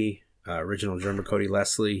 Cody, original drummer, Cody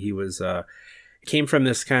Leslie, he was, came from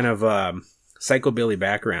this kind of, psychobilly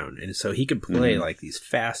background. And so he could play like these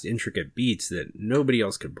fast, intricate beats that nobody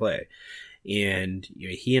else could play. And you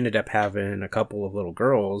know, he ended up having a couple of little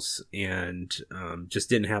girls and just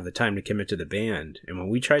didn't have the time to commit to the band. And when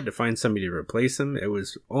we tried to find somebody to replace him, it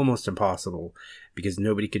was almost impossible because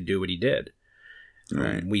nobody could do what he did.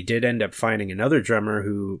 Right. We did end up finding another drummer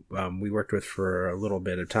who we worked with for a little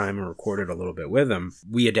bit of time and recorded a little bit with him.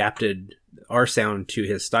 We adapted our sound to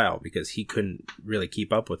his style because he couldn't really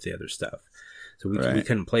keep up with the other stuff. So we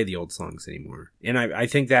couldn't play the old songs anymore. And I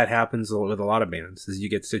think that happens with a lot of bands, is you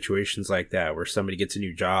get situations like that where somebody gets a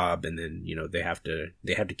new job and then, you know, they have to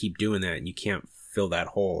keep doing that, and you can't fill that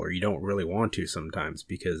hole, or you don't really want to sometimes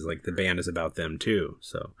because like the band is about them too.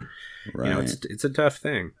 So, you know, it's a tough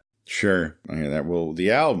thing. Sure. I hear that. Well, the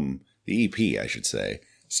album, the EP, I should say,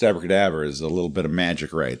 Stabracadabra, is a little bit of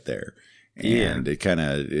magic right there. And it kind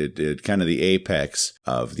of the apex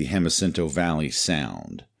of the Jacinto Valley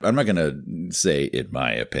sound. I'm not going to say, in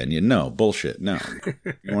my opinion, no, bullshit, no.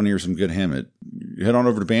 You want to hear some good Hemet, head on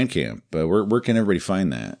over to Bandcamp. Where can everybody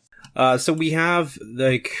find that? So we have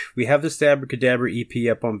the Stabracadabra EP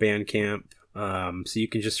up on Bandcamp. So you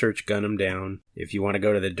can just search Gun 'Em Down. If you want to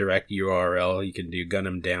go to the direct URL, you can do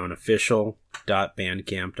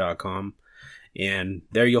gunemdownofficial.bandcamp.com. And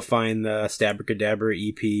there you'll find the Stabracadabra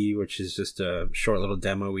EP, which is just a short little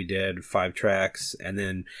demo we did, 5 tracks. And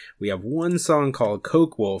then we have one song called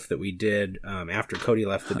Coke Wolf that we did after Cody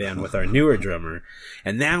left the band with our newer drummer.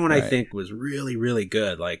 And that one I think was really, really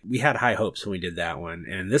good. Like, we had high hopes when we did that one.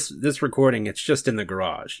 And this recording, it's just in the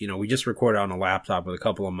garage. You know, we just recorded on a laptop with a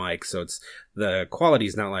couple of mics. So the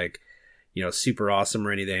quality's not like, you know, super awesome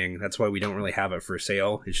or anything. That's why we don't really have it for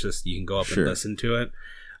sale. It's just you can go up and listen to it.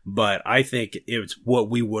 But I think it's what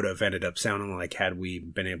we would have ended up sounding like had we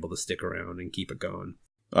been able to stick around and keep it going.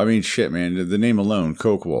 I mean, shit, man. The name alone,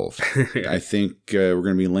 Coke Wolf. I think we're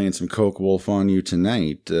going to be laying some Coke Wolf on you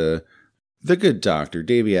tonight. The good doctor,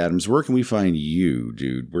 Davey Adams, where can we find you,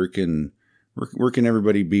 dude? Where can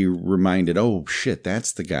everybody be reminded, oh, shit,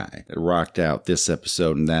 that's the guy that rocked out this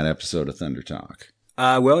episode and that episode of Thunder Talk?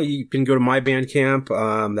 Well, you can go to my Bandcamp.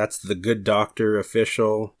 That's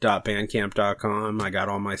thegooddoctorofficial.bandcamp.com. I got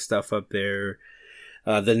all my stuff up there.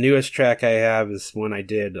 The newest track I have is one I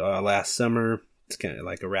did last summer. It's kind of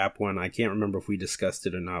like a rap one. I can't remember if we discussed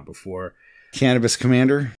it or not before. Cannabis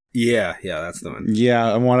Commander? Yeah, that's the one.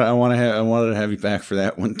 Yeah, I wanted to have you back for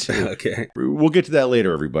that one too. Okay. We'll get to that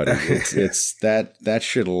later, everybody. It's that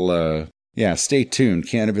shit'll stay tuned.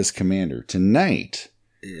 Cannabis Commander. Tonight.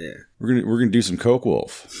 Yeah. We're gonna do some Coke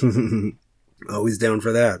Wolf. Always down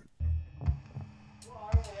for that.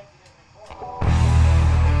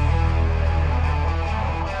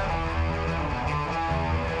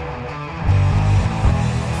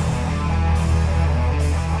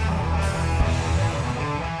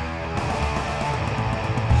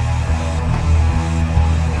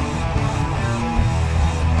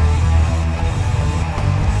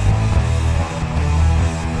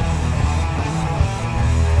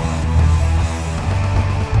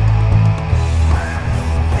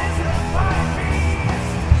 Yeah.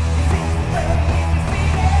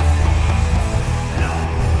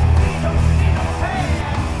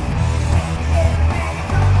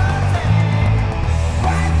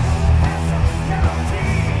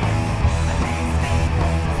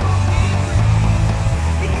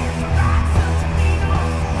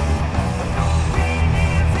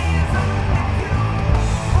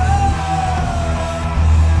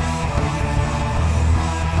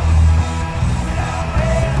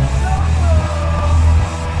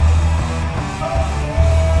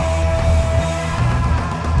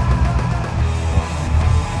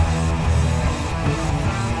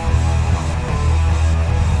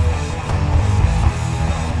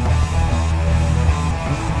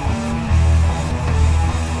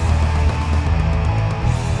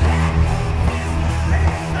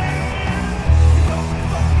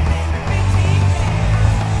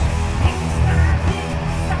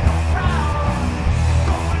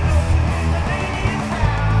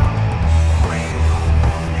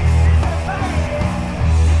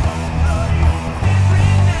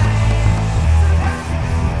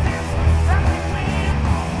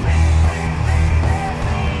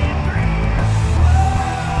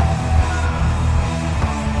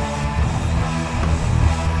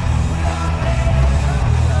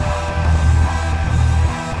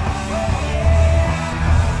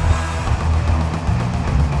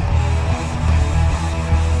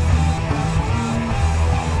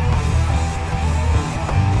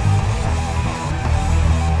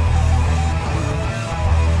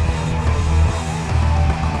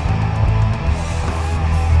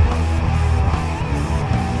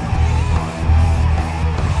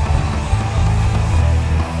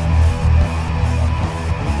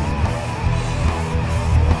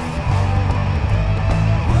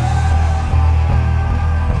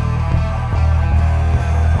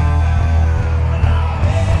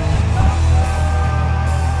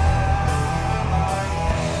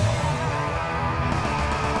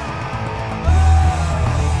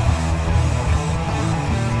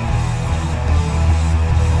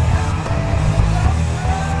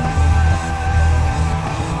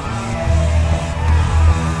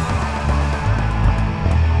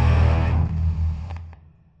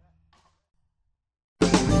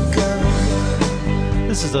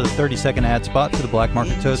 is a 30-second ad spot for the Black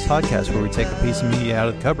Market Toast podcast, where we take a piece of media out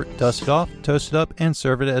of the cupboard, dust it off, toast it up, and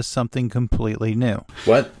serve it as something completely new.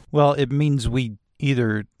 What? Well, it means we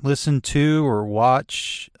either listen to or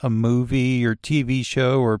watch a movie or TV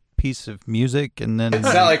show or piece of music, and then... It's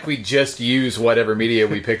not like we just use whatever media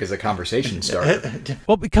we pick as a conversation starter.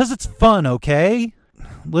 Well, because it's fun, okay?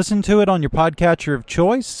 Listen to it on your podcatcher of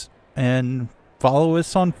choice, and follow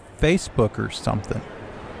us on Facebook or something.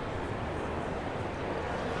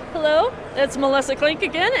 Hello, it's Melissa Klink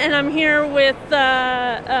again, and I'm here with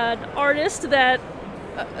an artist that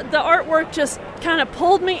the artwork just kind of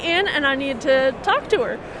pulled me in, and I need to talk to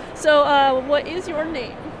her. So, what is your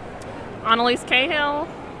name? Annalise Cahill.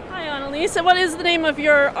 Hi, Annalise. And what is the name of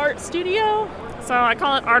your art studio? So I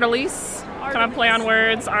call it Artalise. Kind of play on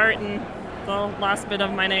words, art, and the last bit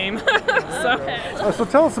of my name. So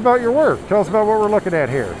tell us about your work. Tell us about what we're looking at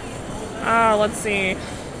here. Let's see.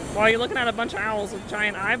 Well, you're looking at a bunch of owls with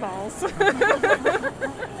giant eyeballs. Well,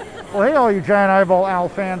 hey, all you giant eyeball owl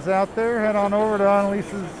fans out there, head on over to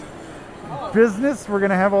Annalise's business. We're going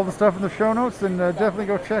to have all the stuff in the show notes, and definitely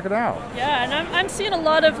go check it out. Yeah, and I'm seeing a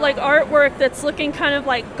lot of like artwork that's looking kind of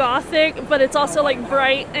like gothic, but it's also like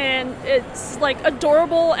bright, and it's like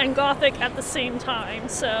adorable and gothic at the same time.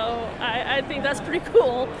 So I think that's pretty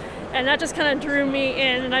cool, and that just kind of drew me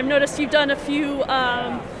in. And I've noticed you've done a few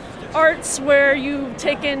arts where you've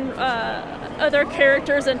taken other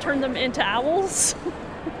characters and turned them into owls.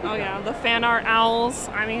 Oh yeah, the fan art owls.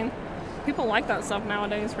 I mean, people like that stuff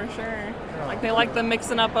nowadays for sure. Like they like the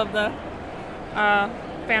mixing up of the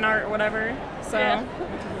fan art or whatever. So Yeah.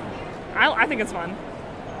 I think it's fun.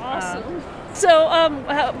 Awesome. So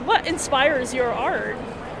what inspires your art?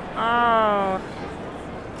 Oh,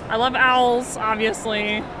 I love owls,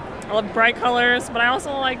 obviously. I love bright colors, but I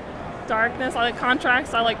also like darkness. I like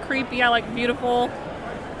contrast. I like creepy. I like beautiful.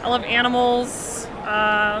 I love animals,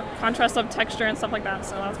 contrast of texture and stuff like that.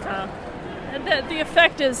 So that's kind of... The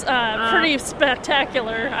effect is pretty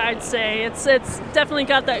spectacular, I'd say. It's definitely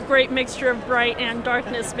got that great mixture of bright and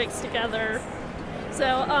darkness mixed together. So,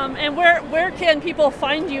 and where can people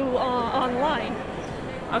find you online?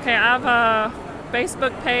 Okay, I have a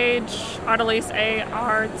Facebook page, Artalise,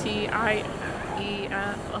 ARTIELIES.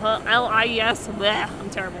 I'm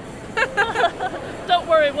terrible. Don't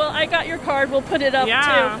worry, well, I got your card. We'll put it up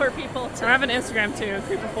too for people to... I have an Instagram too,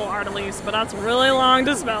 Creepful Artalise, but that's really long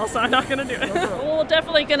to spell, so I'm not going to do it. Well, we're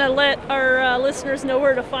definitely going to let our listeners know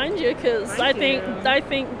where to find you, because I think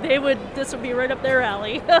this would be right up their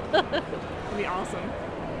alley. It'd be awesome.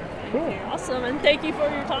 Cool. Awesome, and thank you for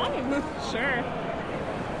your time. Sure.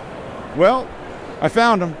 Well, I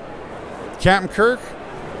found him. Captain Kirk.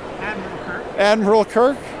 Admiral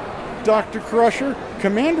Kirk. Dr. Crusher.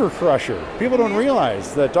 Commander Crusher. People don't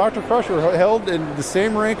realize that Dr. Crusher held in the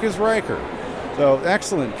same rank as Riker. So,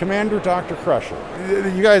 excellent. Commander Dr. Crusher.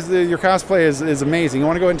 You guys, your cosplay is amazing. You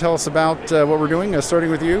want to go ahead and tell us about what we're doing, starting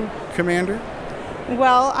with you, Commander?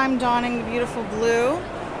 Well, I'm donning the beautiful blue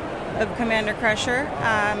of Commander Crusher.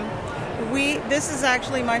 This is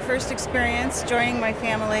actually my first experience joining my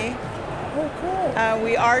family. Oh, cool.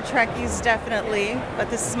 We are Trekkies, definitely, but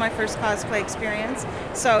this is my first cosplay experience.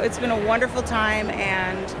 So it's been a wonderful time,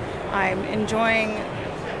 and I'm enjoying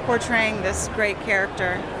portraying this great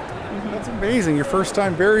character. That's amazing. Your first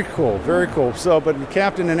time. Very cool. Very cool. So, but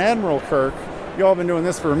Captain and Admiral Kirk, you all been doing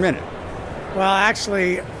this for a minute. Well,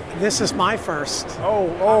 actually, this is my first.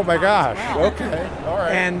 Oh my gosh. Okay. All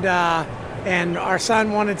right. And our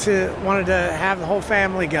son wanted to have the whole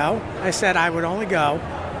family go. I said I would only go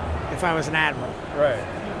if I was an admiral. Right.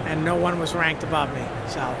 And no one was ranked above me.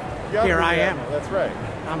 So Here I am. That's right.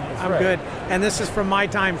 I'm good. And this is from my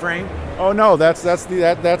time frame. Oh no, that's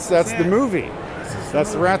the movie.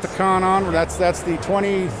 That's the Wrath of Khan on. That's the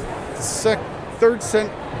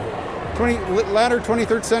latter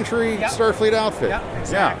 23rd century Starfleet outfit. Yep,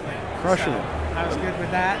 exactly. Yeah, crushing it. I was good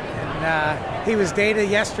with that. And he was Data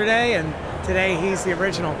yesterday, and today he's the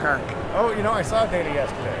original Kirk. Oh, I saw Data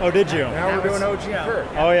yesterday. Oh, did you? Now we're doing OG Kirk.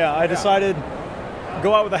 Oh yeah, I decided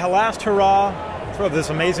go out with a last hurrah for this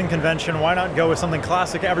amazing convention. Why not go with something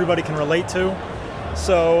classic everybody can relate to?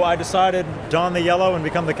 So I decided don the yellow and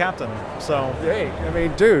become the captain. So hey, I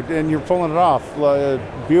mean, dude, and you're pulling it off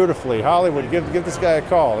beautifully. Hollywood, give this guy a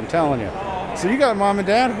call. I'm telling you. So you got mom and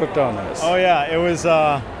dad hooked on this. Oh yeah, it was.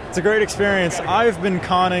 It's a great experience. I've been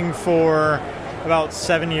conning for about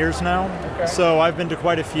 7 years now, so I've been to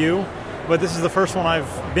quite a few. But this is the first one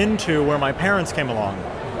I've been to where my parents came along.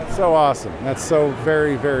 That's so awesome. That's so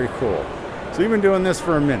very, very cool. So you've been doing this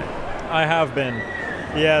for a minute. I have been.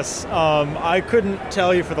 Yes. I couldn't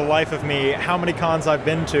tell you for the life of me how many cons I've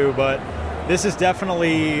been to, but this is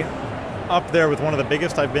definitely up there with one of the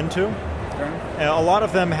biggest I've been to. A lot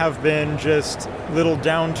of them have been just little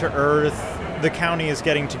down-to-earth, the county is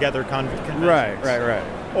getting together conventions.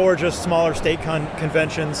 Right. Or just smaller state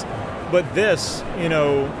conventions. But this,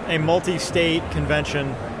 a multi-state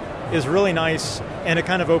convention is really nice, and it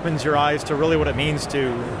kind of opens your eyes to really what it means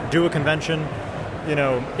to do a convention.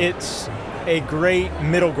 It's a great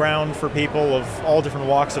middle ground for people of all different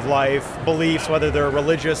walks of life, beliefs, whether they're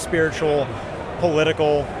religious, spiritual,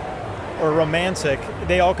 political, or romantic.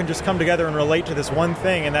 They all can just come together and relate to this one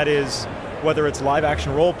thing, and that is whether it's live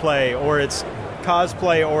action role play, or it's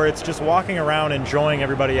cosplay, or it's just walking around enjoying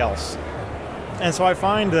everybody else. And so I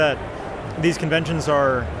find that these conventions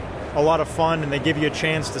are a lot of fun, and they give you a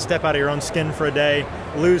chance to step out of your own skin for a day,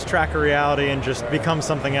 lose track of reality, and just become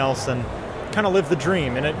something else and kind of live the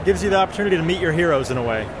dream. And it gives you the opportunity to meet your heroes in a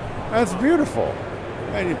way. That's beautiful.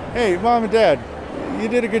 And, hey, Mom and Dad, you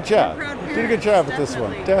did a good job. You did a good job with this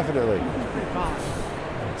one. Definitely.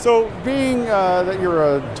 So, being that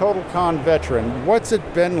you're a total con veteran, what's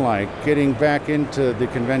it been like getting back into the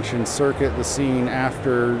convention circuit, the scene,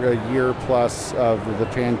 after a year plus of the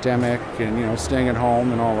pandemic and, staying at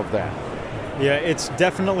home and all of that? Yeah, it's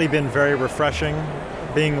definitely been very refreshing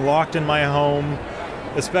being locked in my home,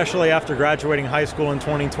 especially after graduating high school in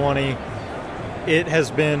 2020. It has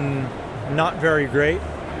been not very great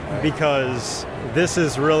because this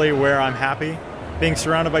is really where I'm happy, being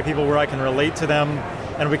surrounded by people where I can relate to them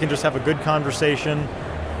and we can just have a good conversation.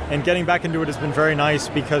 And getting back into it has been very nice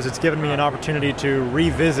because it's given me an opportunity to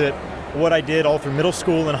revisit what I did all through middle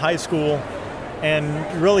school and high school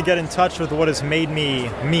and really get in touch with what has made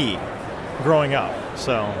me growing up.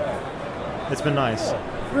 So it's been nice.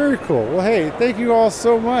 Very cool. Well, hey, thank you all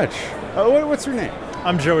so much. What's your name?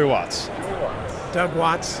 I'm Joey Watts. Doug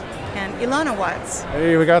Watts. And Ilana Watts.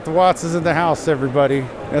 Hey, we got the Wattses in the house, everybody.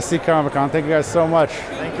 SC Comic Con. Thank you guys so much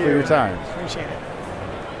for your time. Appreciate it.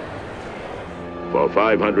 For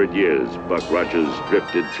 500 years, Buck Rogers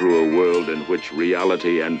drifted through a world in which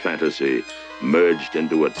reality and fantasy merged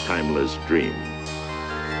into a timeless dream.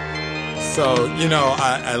 So,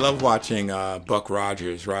 I love watching Buck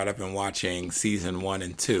Rogers, right? I've been watching season 1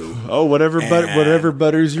 and 2. Oh, whatever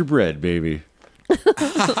butters your bread, baby.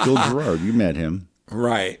 Bill Gerard, you met him.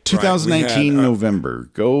 Right. 2019 November.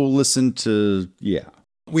 Go listen to,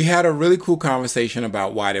 We had a really cool conversation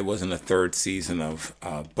about why there wasn't a third season of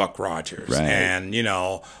Buck Rogers. Right. And,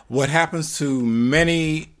 what happens to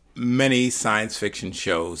many, many science fiction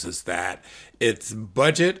shows is that it's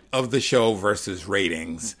budget of the show versus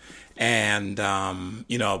ratings. And,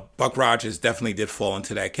 Buck Rogers definitely did fall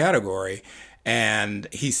into that category. And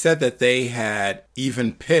he said that they had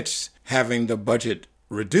even pitched having the budget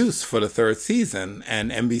reduced for the third season,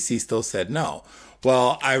 and NBC still said no.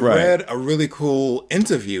 Well, I read a really cool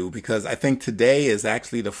interview because I think today is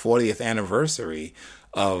actually the 40th anniversary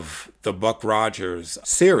of the Buck Rogers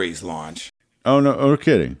series launch. Oh, no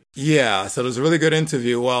kidding. Yeah, so there's a really good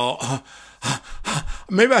interview. Well,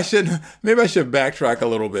 maybe I should backtrack a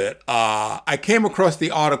little bit. I came across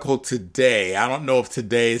the article today. I don't know if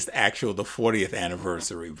today is the 40th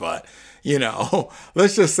anniversary, but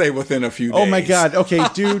let's just say within a few days. Oh my God. Okay,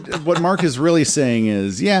 dude, what Mark is really saying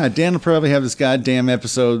is, Dan will probably have this goddamn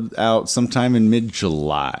episode out sometime in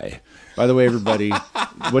mid-July. By the way, everybody,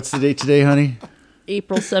 what's the date today, honey?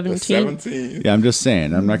 April 17th. Yeah, I'm just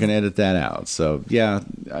saying. I'm not going to edit that out. So,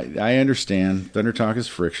 I understand. Thunder Talk is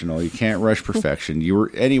frictional. You can't rush perfection.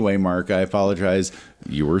 Anyway, Mark, I apologize.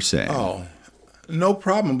 You were saying. Oh, no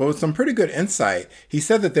problem. But with some pretty good insight, he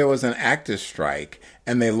said that there was an actors' strike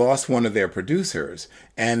and they lost one of their producers.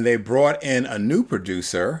 And they brought in a new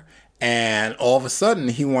producer. And all of a sudden,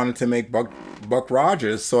 he wanted to make Buck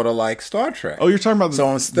Rogers sort of like Star Trek. Oh, you're talking about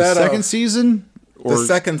the second season? The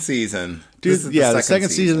second season. Dude, the second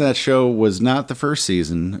season of that show was not the first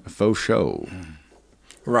season, a faux show.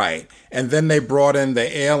 Right. And then they brought in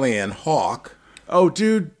the alien Hawk. Oh,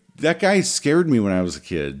 dude, that guy scared me when I was a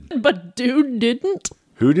kid. But dude didn't.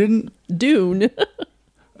 Who didn't? Dune.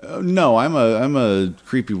 No, I'm a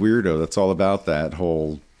creepy weirdo. That's all about that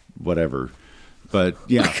whole whatever. But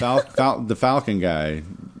yeah, the Falcon guy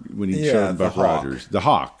when he showed Buck Rogers, the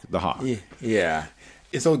Hawk. Yeah.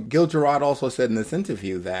 So Gil Gerard also said in this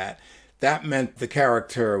interview that meant the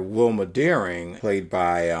character Wilma Deering, played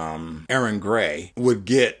by Erin Gray, would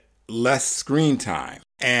get less screen time.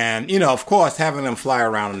 And, of course, having them fly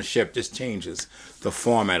around on the ship just changes the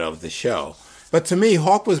format of the show. But to me,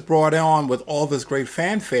 Hawk was brought on with all this great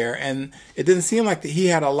fanfare, and it didn't seem like that he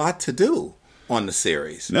had a lot to do on the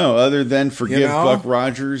series. No, other than forgive Buck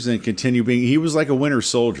Rogers and continue being... He was like a Winter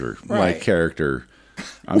Soldier like character.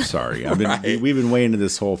 I'm sorry. We've been way into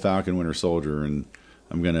this whole Falcon Winter Soldier, and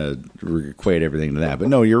I'm gonna equate everything to that. But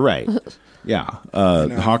no, you're right. Yeah,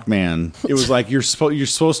 Hawkman. It was like you're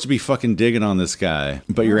supposed to be fucking digging on this guy,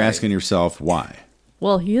 but you're asking yourself why.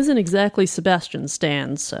 Well, he isn't exactly Sebastian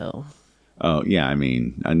Stan, so. Oh yeah, I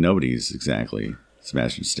mean nobody's exactly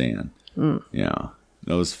Sebastian Stan. Yeah,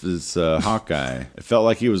 that was this Hawkeye. It felt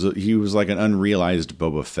like he was like an unrealized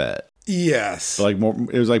Boba Fett. Yes, but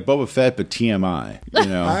it was like Boba Fett, but TMI. You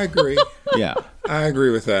know, I agree. Yeah, I agree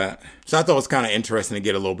with that. So I thought it was kind of interesting to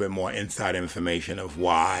get a little bit more inside information of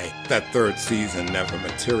why that third season never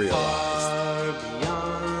materialized. Far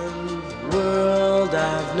beyond the world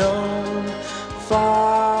I've known,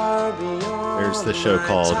 far beyond. There's the show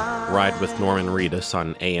called Ride with Norman Reedus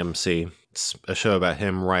on AMC. It's a show about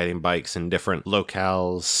him riding bikes in different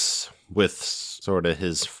locales with sort of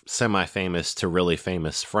his semi-famous to really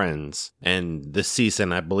famous friends. And this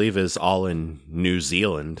season, I believe, is all in New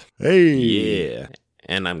Zealand. Hey! Yeah.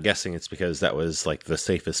 And I'm guessing it's because that was like the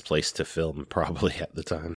safest place to film probably at the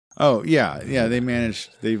time. Oh, yeah. They've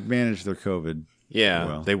managed their COVID. Yeah,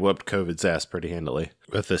 well. They whooped COVID's ass pretty handily.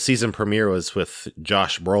 But the season premiere was with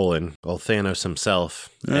Josh Brolin, Thanos himself.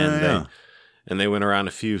 And they went around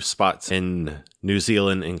a few spots in New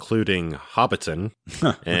Zealand, including Hobbiton.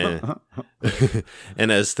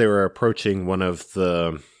 And as they were approaching one of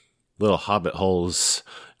the little hobbit holes,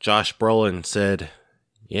 Josh Brolin said,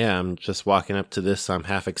 "Yeah, I'm just walking up to this. I'm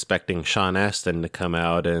half expecting Sean Astin to come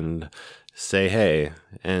out and say hey."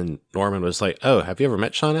 And Norman was like, "Oh, have you ever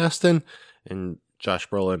met Sean Astin?" And Josh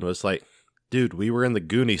Brolin was like, "Dude, we were in the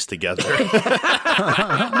Goonies together."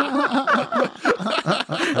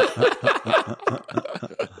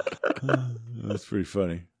 That's pretty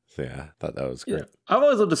funny. Yeah, I thought that was great. Yeah. I've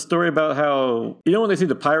always loved the story about how, when they see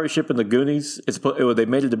the pirate ship in the Goonies, they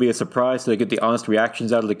made it to be a surprise so they get the honest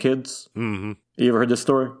reactions out of the kids. Mm-hmm. You ever heard this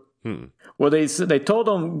story? Well, they told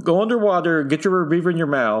them, go underwater, get your retriever in your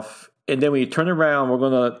mouth, and then when you turn around,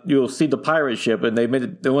 you'll see the pirate ship, and they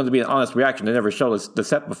wanted to be an honest reaction. They never showed us the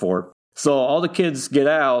set before. So all the kids get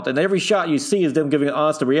out, and every shot you see is them giving an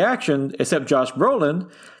honest reaction, except Josh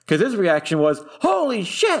Brolin, because his reaction was, "Holy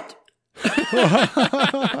shit!"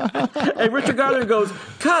 And Richard Gardner goes,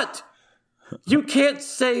 "Cut! You can't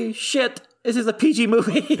say shit. This is a PG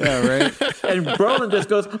movie." Yeah, right. And Brolin just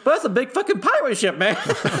goes, "But that's a big fucking pirate ship, man."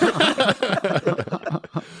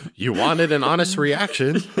 You wanted an honest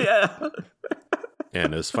reaction. Yeah.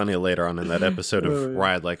 And it was funny later on in that episode of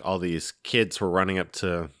Ride, like all these kids were running up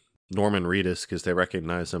to Norman Reedus because they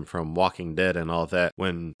recognized him from Walking Dead and all that,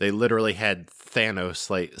 when they literally had Thanos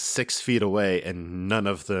like 6 feet away and none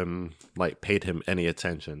of them like paid him any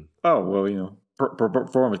attention. Oh, well,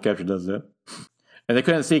 performance capture does that. And they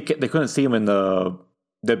couldn't see him in the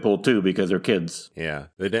Deadpool 2 because they're kids. Yeah,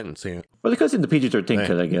 they didn't see it. Well, they could see the PG-13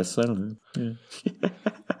 cut, I guess. I don't know. Yeah.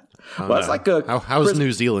 Well, it's like how's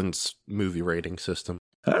New Zealand's movie rating system?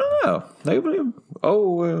 I don't know.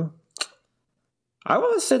 I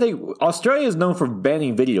want to say Australia is known for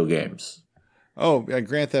banning video games. Oh,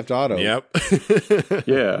 Grand Theft Auto. Yep.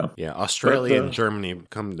 Yeah. Yeah, Australia and Germany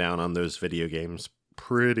come down on those video games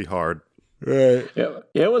pretty hard. Right. Yeah,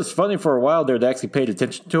 it was funny for a while there. They actually paid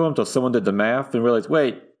attention to them until someone did the math and realized,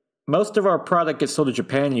 wait, most of our product gets sold to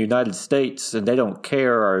Japan and the United States, and they don't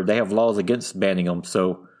care, or they have laws against banning them.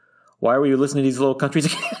 So why were you listening to these little countries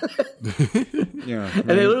again? Yeah, and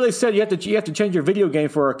they literally said you have to change your video game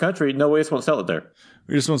for our country. No, we just won't sell it there.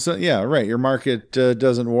 We just won't sell. Yeah, right. Your market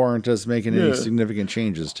doesn't warrant us making any significant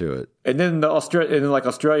changes to it. And then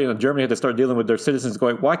Australia and Germany had to start dealing with their citizens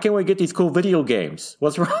going, why can't we get these cool video games?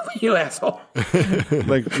 What's wrong with you, asshole?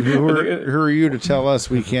 Like, who are you to tell us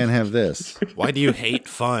we can't have this? Why do you hate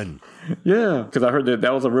fun? Yeah, because I heard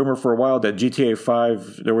that was a rumor for a while that GTA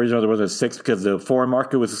 5, the original, there was a 6 because the foreign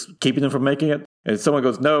market was keeping them from making it. And someone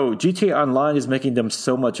goes, no, GTA Online is making them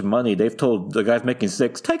so much money. They've told the guys making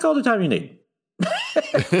 6, take all the time you need.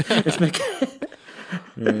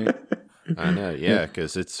 I know, yeah,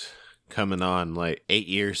 because it's coming on like 8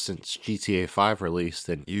 years since GTA 5 released,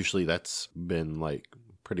 and usually that's been like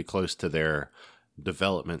pretty close to their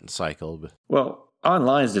development cycle. Well,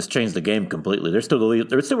 Online's just changed the game completely. They're still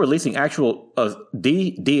releasing actual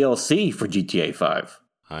DLC for GTA 5.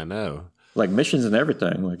 I know. Like missions and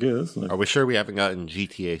everything. Like, yeah, Are we sure we haven't gotten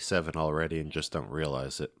GTA 7 already and just don't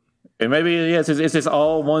realize it? And maybe, it's just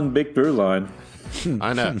all one big through line.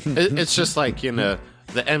 I know. It's just like, the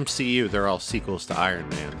MCU, they're all sequels to Iron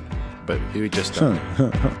Man. But we just don't.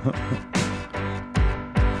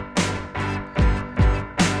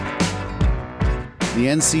 The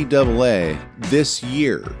NCAA this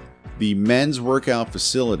year, the men's workout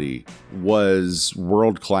facility was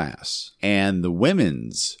world class, and the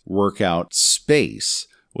women's workout space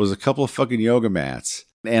was a couple of fucking yoga mats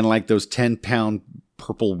and like those 10-pound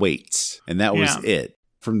purple weights. And that was it.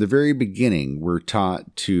 From the very beginning, we're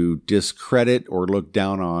taught to discredit or look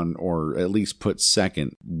down on or at least put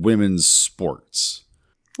second women's sports.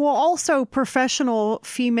 Well, also professional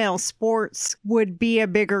female sports would be a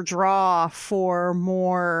bigger draw for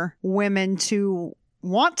more women to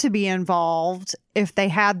want to be involved if they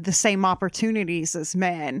had the same opportunities as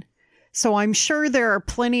men. So I'm sure there are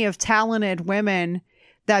plenty of talented women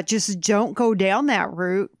that just don't go down that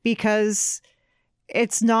route because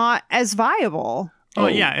it's not as viable. Oh,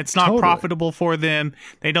 yeah, it's not profitable for them.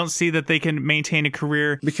 They don't see that they can maintain a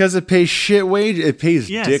career. Because it pays shit wages. It pays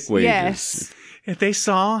dick wages. Yes. If they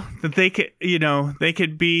saw that they could, they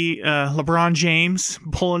could be LeBron James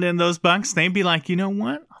pulling in those bucks, they'd be like, you know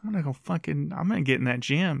what? I'm going to get in that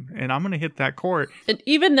gym and I'm going to hit that court. And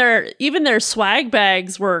even their swag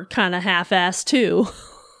bags were kind of half-assed too.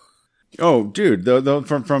 Oh, dude,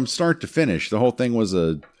 from start to finish, the whole thing was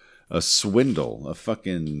a swindle,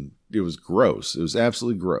 it was gross. It was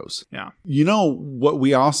absolutely gross. Yeah. You know what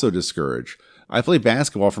we also discourage? I played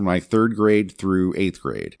basketball from like 3rd grade through 8th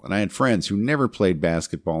grade. And I had friends who never played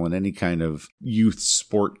basketball in any kind of youth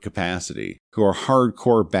sport capacity, who are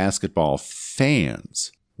hardcore basketball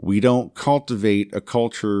fans. We don't cultivate a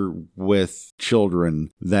culture with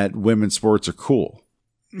children that women's sports are cool.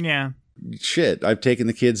 Yeah. Shit, I've taken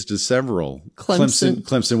the kids to several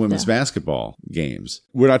Clemson women's basketball games.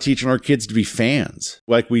 We're not teaching our kids to be fans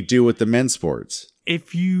like we do with the men's sports.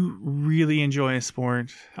 If you really enjoy a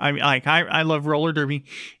sport, I love roller derby.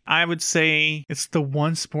 I would say it's the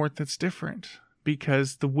one sport that's different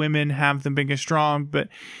because the women have the biggest draw. But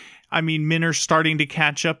I mean, men are starting to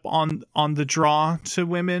catch up on the draw to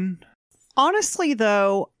women. Honestly,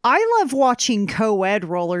 though, I love watching co-ed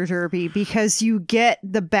roller derby because you get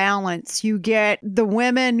the balance. You get the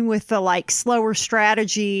women with the like slower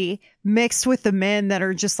strategy mixed with the men that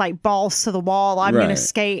are just like balls to the wall. I'm going to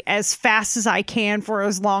skate as fast as I can for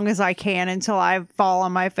as long as I can until I fall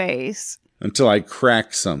on my face. Until I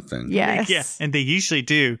crack something. Yes. Yeah, and they usually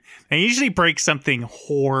do. They usually break something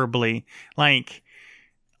horribly, like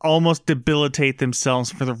almost debilitate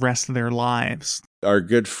themselves for the rest of their lives. Our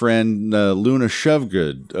good friend Luna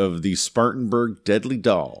Shovegood of the Spartanburg Deadly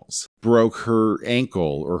Dolls broke her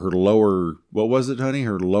ankle or her lower, what was it, honey?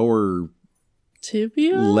 Her lower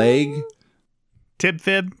tibia? Leg?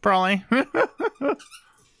 Tib-fib, probably.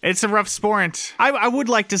 It's a rough sport. I would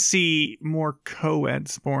like to see more co-ed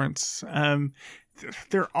sports.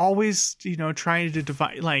 They're always, trying to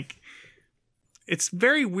divide, like, it's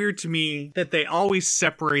very weird to me that they always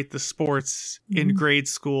separate the sports in grade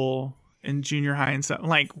school and junior high and stuff.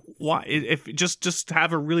 Like, why? If just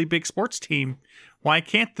have a really big sports team, why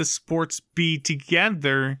can't the sports be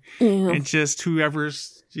together and just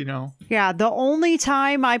whoever's, Yeah, the only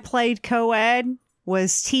time I played co-ed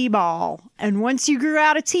was t-ball. And once you grew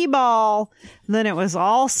out of t-ball, then it was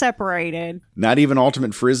all separated. Not even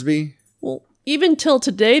ultimate frisbee? Well, even till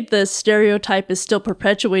today, the stereotype is still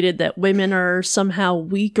perpetuated that women are somehow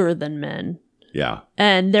weaker than men. Yeah.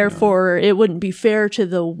 And therefore, it wouldn't be fair to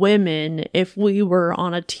the women if we were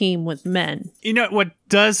on a team with men. You know, what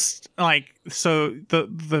does, so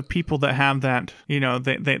the people that have that,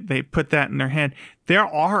 they put that in their head. There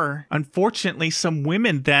are, unfortunately, some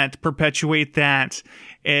women that perpetuate that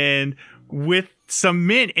and with some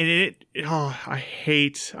men. And I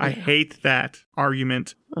hate that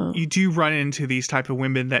argument. You do run into these type of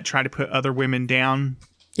women that try to put other women down.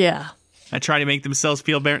 Yeah. I try to make themselves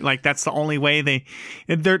feel better. Like that's the only way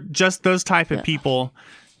they're just those type of people,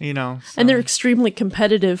 So. And they're extremely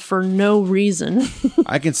competitive for no reason.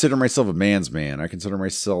 I consider myself a man's man. I consider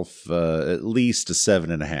myself at least a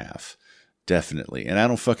 7.5. Definitely. And I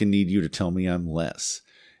don't fucking need you to tell me I'm less.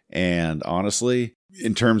 And honestly,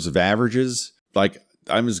 in terms of averages,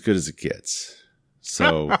 I'm as good as it gets.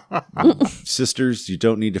 So sisters, you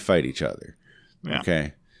don't need to fight each other. Yeah.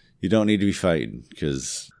 Okay. You don't need to be fighting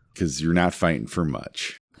because you're not fighting for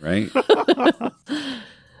much, right?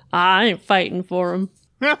 I ain't fighting for him.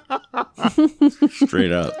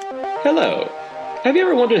 Straight up. Hello. Have you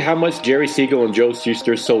ever wondered how much Jerry Siegel and Joe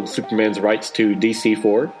Shuster sold Superman's rights to DC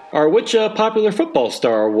for? Or which popular football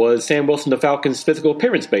star was Sam Wilson the Falcon's physical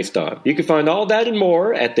appearance based on? You can find all that and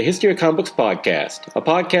more at the History of Comic Books podcast, a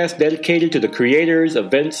podcast dedicated to the creators,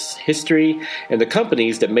 events, history, and the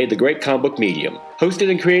companies that made the great comic book medium.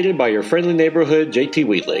 Hosted and created by your friendly neighborhood JT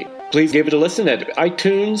Wheatley. Please give it a listen at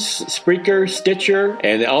iTunes, Spreaker, Stitcher,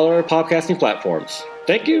 and all our podcasting platforms.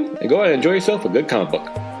 Thank you, and go ahead and enjoy yourself a good comic book.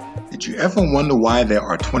 Did you ever wonder why there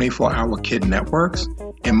are 24-hour kid networks?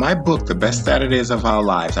 In my book, The Best Saturdays of Our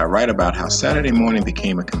Lives, I write about how Saturday morning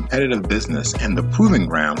became a competitive business and the proving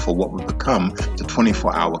ground for what would become the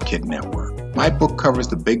 24-Hour Kid Network. My book covers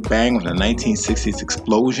the big bang of the 1960s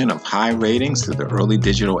explosion of high ratings to the early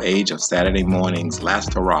digital age of Saturday morning's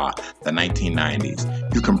last hurrah, the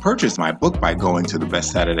 1990s. You can purchase my book by going to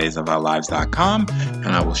thebestsaturdaysofourlives.com, and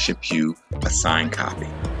I will ship you a signed copy.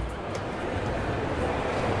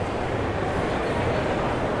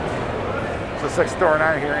 So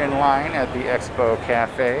 6:09 here in line at the Expo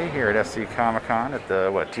Cafe here at SC Comic Con at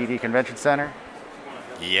the TD Convention Center.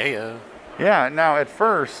 Yeah. Yeah. Now, at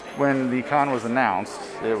first, when the con was announced,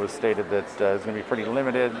 it was stated that it was going to be pretty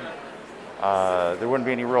limited. There wouldn't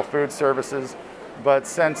be any real food services. But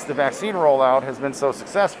since the vaccine rollout has been so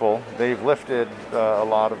successful, they've lifted a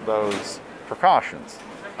lot of those precautions.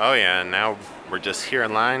 Oh yeah. Now we're just here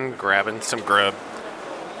in line grabbing some grub.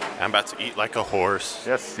 I'm about to eat like a horse.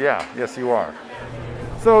 Yes, you are.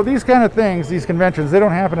 So these kind of things, these conventions, they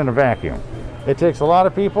don't happen in a vacuum. It takes a lot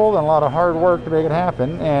of people and a lot of hard work to make it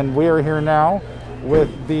happen. And we are here now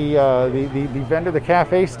with the vendor, the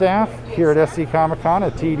cafe staff here at SC Comic Con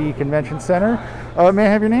at TD Convention Center. May I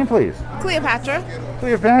have your name, please? Cleopatra.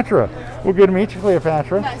 Cleopatra. Well, good to meet you,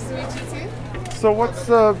 Cleopatra. Nice to meet you too. So what's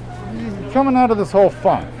coming out of this whole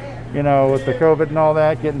funk? You know, with the COVID and all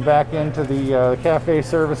that, getting back into the cafe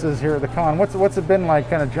services here at the con. What's it been like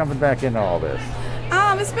kind of jumping back into all this?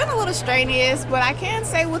 It's been a little strenuous, but I can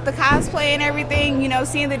say with the cosplay and everything, you know,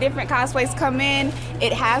 seeing the different cosplays come in,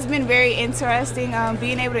 it has been very interesting.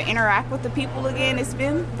 Being able to interact with the people again,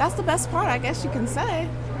 that's the best part, I guess you can say.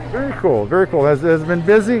 Very cool, very cool. Has it been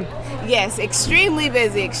busy? Yes, extremely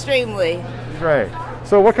busy, extremely. Right.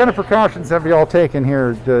 So what kind of precautions have you all taken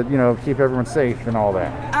here to, you know, keep everyone safe and all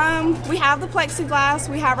that? We have the plexiglass,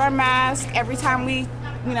 we have our mask. Every time we,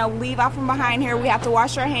 you know, leave out from behind here, we have to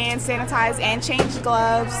wash our hands, sanitize, and change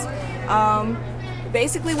gloves.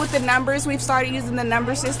 Basically with the numbers, we've started using the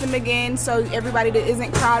number system again, so everybody that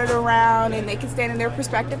isn't crowded around and they can stand in their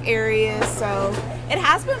respective areas. So it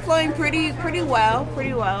has been flowing pretty well,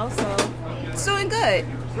 so it's doing good.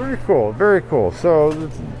 Very cool, very cool. So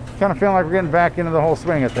it's kind of feeling like we're getting back into the whole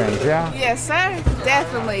swing of things, yeah? Yes, sir.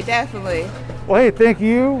 Definitely. Well, hey, thank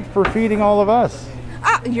you for feeding all of us.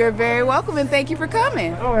 You're very welcome, and thank you for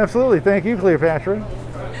coming. Oh, absolutely. Thank you, Cleopatra.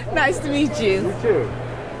 Nice to meet you. You too.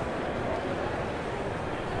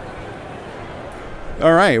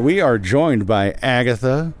 All right, we are joined by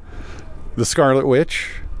Agatha, the Scarlet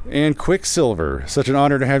Witch, and Quicksilver. Such an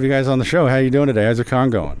honor to have you guys on the show. How are you doing today? How's your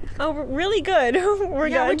con going? Oh, really good.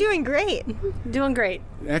 We're doing great. Doing great.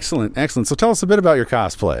 Excellent. So tell us a bit about your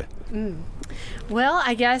cosplay. Well,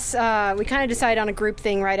 I guess we kind of decided on a group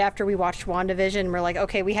thing right after we watched WandaVision. We're like,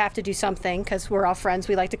 okay, we have to do something because we're all friends.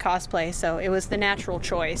 We like to cosplay, so it was the natural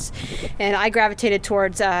choice. And I gravitated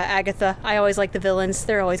towards Agatha. I always like the villains.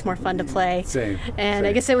 They're always more fun to play. Same.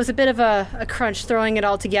 I guess it was a bit of a crunch throwing it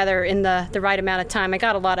all together in the right amount of time. I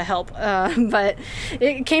got a lot of help, but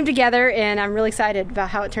it came together, and I'm really excited about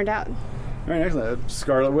how it turned out. All right, excellent.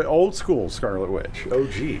 Scarlet Witch, old school Scarlet Witch,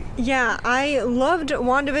 OG. Yeah, I loved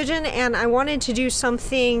WandaVision, and I wanted to do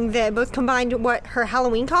something that both combined her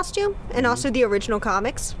Halloween costume and also the original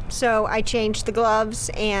comics. So I changed the gloves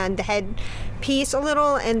and the headpiece a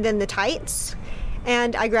little, and then the tights.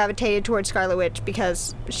 And I gravitated towards Scarlet Witch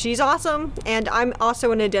because she's awesome, and I'm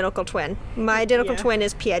also an identical twin. My identical twin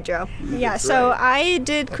is Pietro. Yeah, so I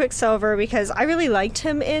did Quicksilver because I really liked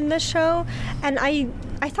him in the show, and I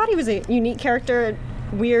thought he was a unique character.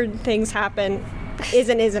 Weird things happen.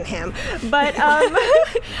 Isn't him. But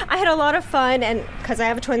I had a lot of fun, and because I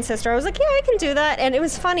have a twin sister, I was like, yeah, I can do that. And it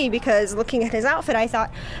was funny because looking at his outfit, I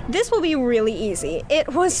thought, this will be really easy.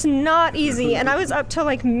 It was not easy, and I was up till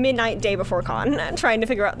like midnight day before con trying to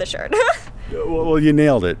figure out the shirt. Well, you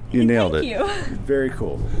nailed it. Thank you. Very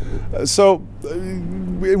cool. So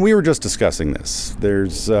we were just discussing this.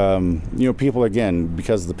 There's, people, again,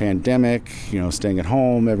 because of the pandemic, staying at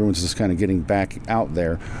home, everyone's just kind of getting back out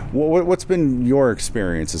there. What's been your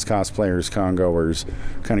experience as cosplayers, con-goers,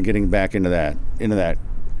 kind of getting back into that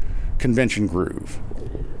convention groove?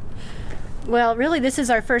 Well, really, this is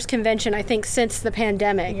our first convention, I think, since the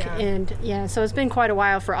pandemic. Yeah. And so it's been quite a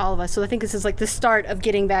while for all of us. So I think this is like the start of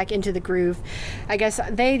getting back into the groove. I guess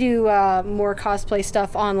they do more cosplay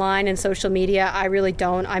stuff online and social media. I really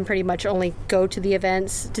don't. I'm pretty much only go to the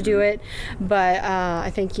events to do it. But I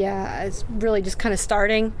think, it's really just kind of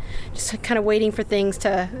starting, just kind of waiting for things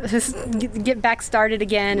to get back started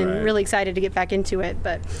again, and really excited to get back into it.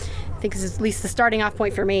 But I think this is at least the starting off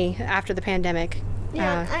point for me after the pandemic.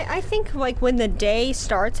 Yeah, I think like when the day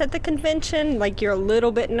starts at the convention, like you're a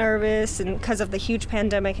little bit nervous and because of the huge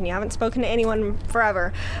pandemic and you haven't spoken to anyone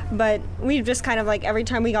forever. But we just kind of like every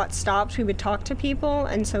time we got stopped, we would talk to people,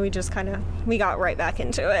 and so we got right back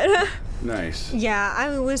into it. Nice. Yeah,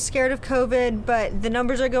 I was scared of COVID, but the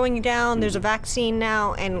numbers are going down. There's a vaccine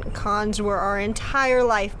now, and cons were our entire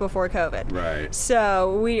life before COVID. Right.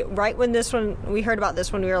 So we heard about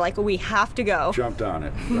this one, we were like, we have to go. Jumped on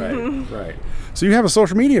it. Right. Right. So you have a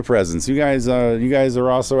social media presence. You guys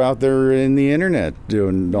are also out there in the internet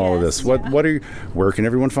doing all of this. Where can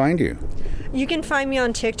everyone find you? You can find me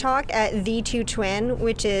on TikTok at The2Twin,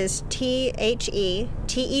 which is TheTewTwin.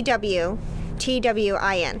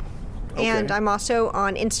 Okay. And I'm also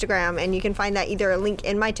on Instagram, and you can find that either a link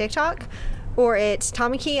in my TikTok or it's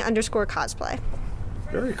Tamaki_cosplay.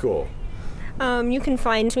 Very cool. You can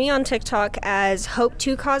find me on TikTok as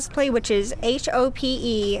Hope2Cosplay, which is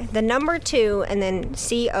HOPE, the number 2, and then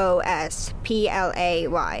COSPLAY.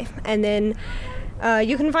 And then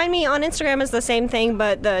you can find me on Instagram as the same thing,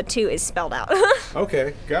 but the 2 is spelled out.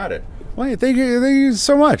 Okay, got it. Well, thank you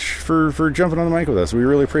so much for jumping on the mic with us. We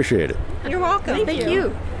really appreciate it. You're welcome. Thank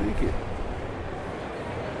you. Thank you.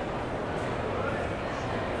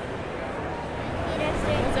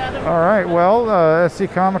 All right, well, SC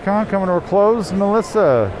Comic-Con coming to a close.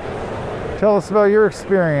 Melissa, tell us about your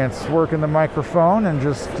experience working the microphone and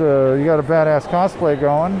just, you got a badass cosplay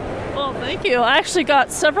going. Well, thank you. I actually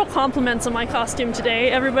got several compliments on my costume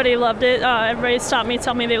today. Everybody loved it. Everybody stopped me,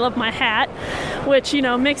 tell me they love my hat, which,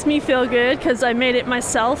 makes me feel good because I made it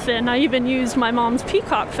myself, and I even used my mom's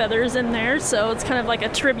peacock feathers in there, so it's kind of like a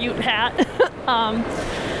tribute hat.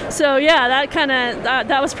 So yeah,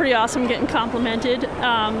 that was pretty awesome getting complimented.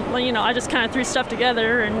 I just kind of threw stuff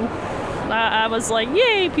together, and I was like,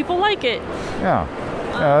 yay, people like it. Yeah,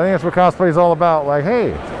 I think that's what cosplay is all about. Like,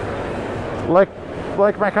 hey, like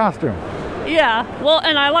my costume. Yeah, well,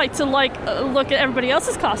 and I like to look at everybody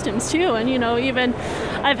else's costumes too, and even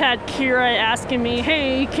I've had Kira asking me,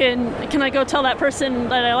 hey, can I go tell that person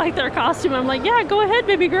that I like their costume? I'm like, yeah, go ahead,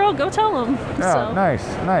 baby girl, go tell them. Yeah, so, nice.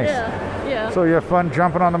 Yeah. So you have fun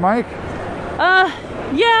jumping on the mic?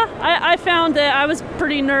 Yeah, I found that I was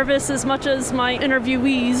pretty nervous as much as my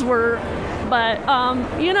interviewees were, but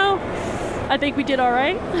I think we did all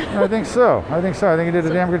right. I think so. I think you did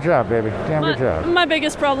a damn good job, baby. Good job. My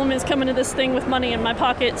biggest problem is coming to this thing with money in my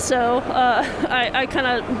pocket, so I kind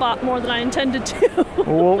of bought more than I intended to.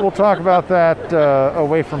 We'll talk about that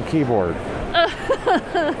away from keyboard.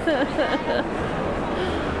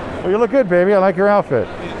 Well, you look good, baby. I like your outfit.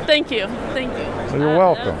 Thank you. So you're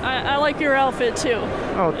welcome. I like your outfit too.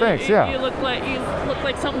 Oh, thanks. Yeah. You look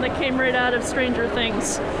like something that came right out of Stranger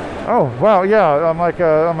Things. Oh, wow, yeah, I'm like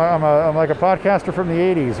a podcaster from the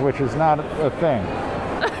 80s, which is not a thing.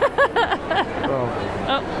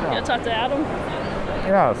 You talk to Adam?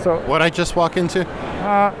 Yeah, so... What'd I just walk into?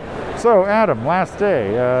 So, Adam, last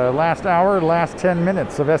day, last hour, last 10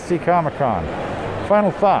 minutes of SC Comic-Con.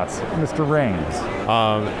 Final thoughts, Mr. Raines.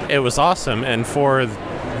 It was awesome, and for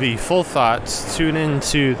the full thoughts, tune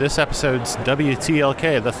into this episode's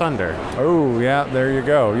WTLK, The Thunder. Oh, yeah, there you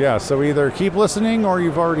go. Yeah, so either keep listening or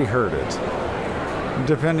you've already heard it.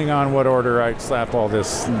 Depending on what order I slap all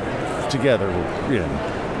this together in.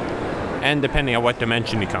 And depending on what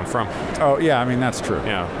dimension you come from. Oh, yeah, I mean, that's true.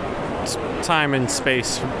 Yeah. Time and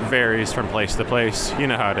space varies from place to place. You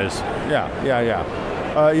know how it is.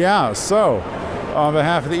 Yeah, so... On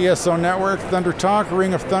behalf of the ESO Network, Thunder Talk,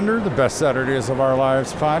 Ring of Thunder, the best Saturdays of our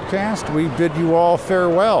lives podcast, we bid you all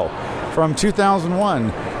farewell from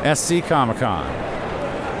 2001 SC Comic-Con.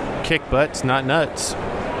 Kick butts, not nuts.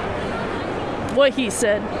 What he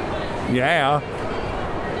said. Yeah.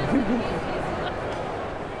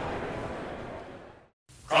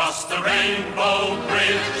 Cross the rainbow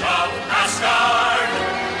bridge of Asgard,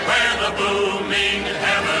 where the booming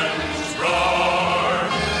heavens roar.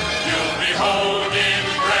 You'll behold in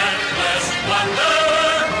breathless wonder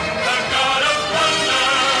the god of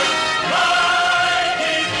thunder,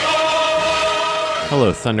 mighty Thor.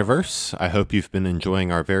 Hello, Thunderverse. I hope you've been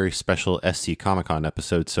enjoying our very special SC Comic-Con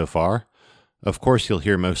episode so far. Of course, you'll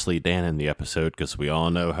hear mostly Dan in the episode, because we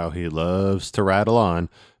all know how he loves to rattle on,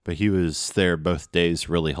 but he was there both days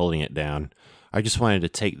really holding it down. I just wanted to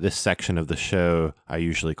take this section of the show I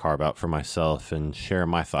usually carve out for myself and share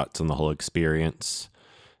my thoughts on the whole experience.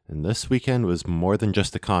 And this weekend was more than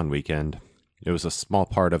just a con weekend. It was a small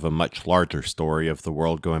part of a much larger story of the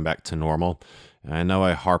world going back to normal. And I know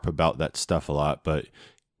I harp about that stuff a lot, but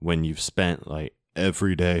when you've spent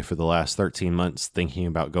every day for the last 13 months thinking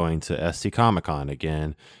about going to SC Comic-Con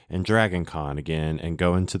again, and Dragon Con again, and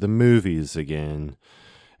going to the movies again,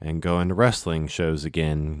 and going to wrestling shows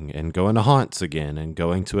again, and going to haunts again, and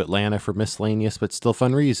going to Atlanta for miscellaneous but still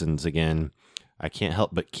fun reasons again. I can't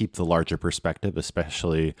help but keep the larger perspective,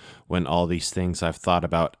 especially when all these things I've thought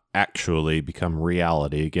about actually become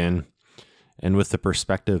reality again. And with the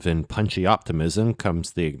perspective and punchy optimism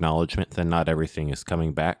comes the acknowledgement that not everything is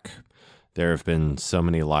coming back. There have been so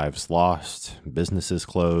many lives lost, businesses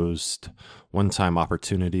closed, one-time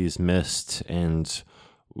opportunities missed, and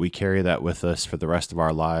we carry that with us for the rest of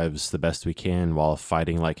our lives the best we can while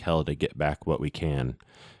fighting like hell to get back what we can.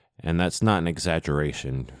 And that's not an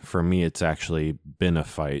exaggeration. For me, it's actually been a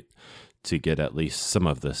fight to get at least some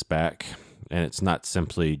of this back. And it's not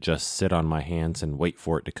simply just sit on my hands and wait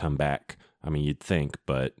for it to come back. I mean, you'd think,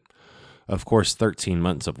 but of course, 13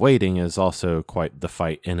 months of waiting is also quite the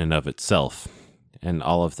fight in and of itself. And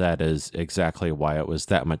all of that is exactly why it was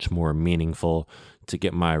that much more meaningful to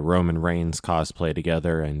get my Roman Reigns cosplay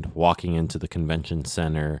together and walking into the convention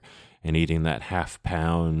center and eating that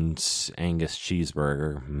half-pound Angus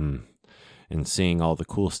cheeseburger, and seeing all the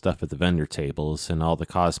cool stuff at the vendor tables and all the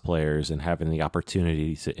cosplayers and having the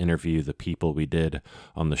opportunity to interview the people we did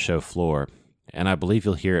on the show floor. And I believe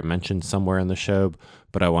you'll hear it mentioned somewhere in the show,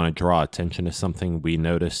 but I want to draw attention to something we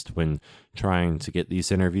noticed when trying to get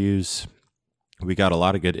these interviews. We got a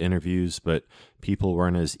lot of good interviews, but people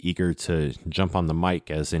weren't as eager to jump on the mic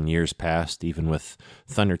as in years past, even with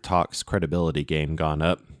Thunder Talk's credibility game gone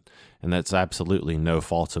up. And that's absolutely no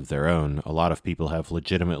fault of their own. A lot of people have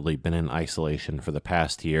legitimately been in isolation for the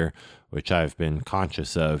past year, which I've been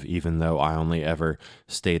conscious of, even though I only ever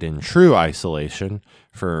stayed in true isolation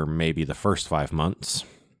for maybe the first 5 months.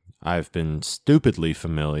 I've been stupidly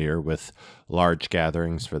familiar with large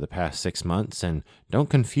gatherings for the past 6 months, and don't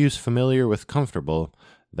confuse familiar with comfortable.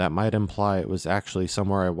 That might imply it was actually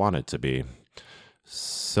somewhere I wanted to be.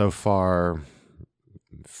 So far,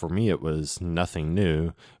 for me, it was nothing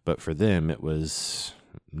new, but for them, it was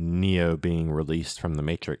Neo being released from the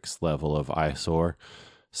Matrix level of eyesore.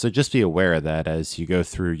 So just be aware of that as you go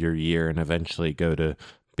through your year and eventually go to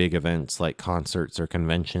big events like concerts or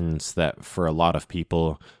conventions that for a lot of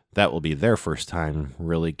people, that will be their first time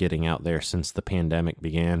really getting out there since the pandemic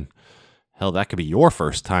began. Hell, that could be your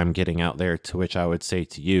first time getting out there, to which I would say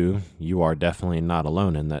to you, you are definitely not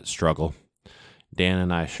alone in that struggle. Dan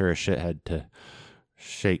and I sure as shit had to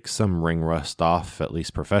shake some ring rust off, at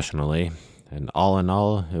least professionally, and all in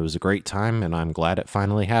all, it was a great time, and I'm glad it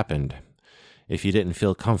finally happened. If you didn't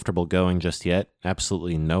feel comfortable going just yet,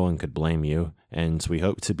 absolutely no one could blame you, and we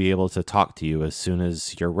hope to be able to talk to you as soon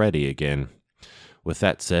as you're ready again. With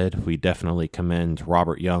that said, we definitely commend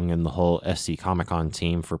Robert Young and the whole SC Comic-Con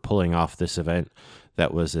team for pulling off this event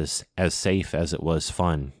that was as safe as it was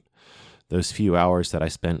fun. Those few hours that I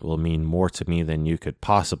spent will mean more to me than you could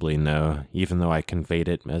possibly know, even though I conveyed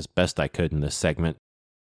it as best I could in this segment.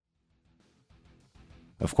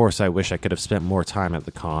 Of course, I wish I could have spent more time at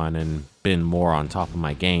the con and been more on top of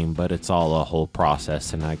my game, but it's all a whole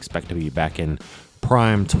process, and I expect to be back in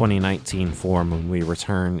prime 2019 form when we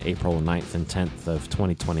return April 9th and 10th of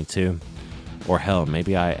 2022. Or hell,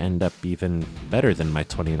 maybe I end up even better than my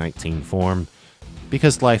 2019 form,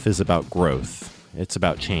 because life is about growth. It's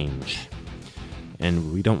about change.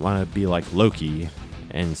 And we don't want to be like Loki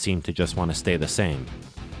and seem to just want to stay the same.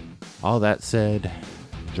 All that said,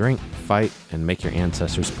 drink, fight, and make your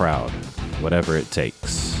ancestors proud, whatever it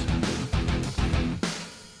takes.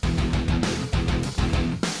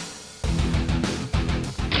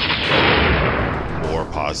 More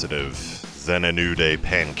positive than a New Day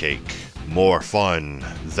pancake. More fun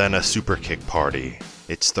than a super kick party.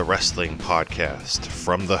 It's the wrestling podcast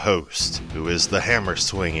from the host, who is the hammer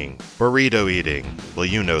swinging, burrito eating, well,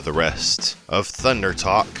 you know the rest, of Thunder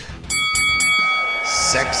Talk,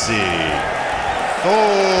 Sexy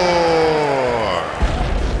Thor.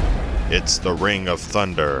 It's the Ring of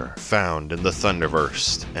Thunder, found in the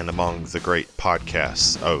Thunderverse and among the great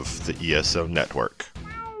podcasts of the ESO network.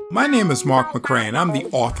 My name is Mark McCrae, I'm the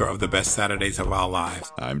author of The Best Saturdays of Our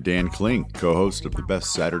Lives. I'm Dan Klink, co-host of the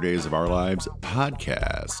Best Saturdays of Our Lives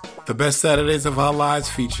podcast. The Best Saturdays of Our Lives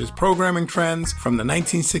features programming trends from the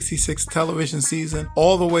 1966 television season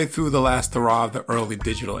all the way through the last hurrah of the early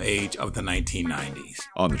digital age of the 1990s.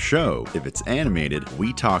 On the show, if it's animated,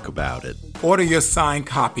 we talk about it. Order your signed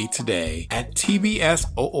copy today at tbsool.com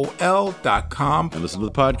and listen to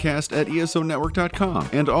the podcast at esonetwork.com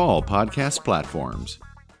and all podcast platforms.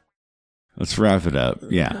 Let's wrap it up.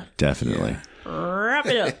 Yeah, definitely. Wrap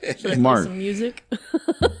it up. Should I play Mark. some music?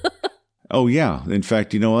 Oh, yeah. In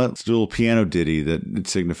fact, you know what? Let's do a little piano ditty that it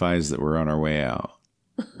signifies that we're on our way out.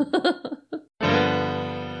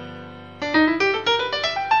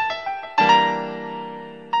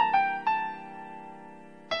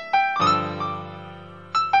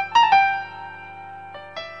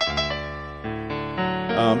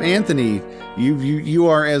 Anthony, you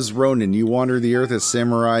are as Ronin. You wander the earth as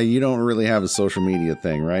samurai. You don't really have a social media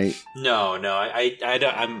thing, right? No,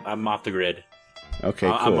 I'm off the grid. Okay,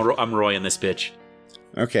 cool. I'm Roy in this bitch.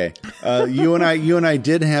 Okay, you and I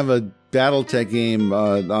did have a BattleTech game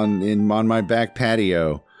on my back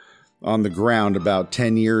patio on the ground about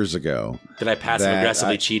 10 years ago. That I passive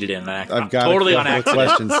aggressively cheated in. I've got totally a couple on of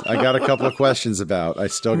questions. I got a couple of questions about. I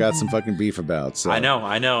still got some fucking beef about. So I know,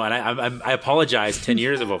 and I apologize. 10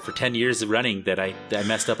 years ago for 10 years of running that I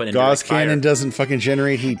messed up an Gauss indirect fire. cannon doesn't fucking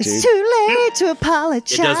generate heat, dude. It's too late to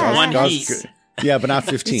apologize. It does one heat. Yeah, but not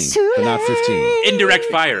 15. It's too but not 15. Indirect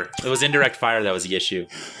fire. It was indirect fire that was the issue.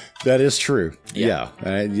 That is true. Yeah,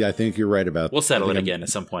 I think you're right about. We'll settle it again at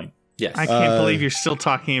some point. Yes. I can't believe you're still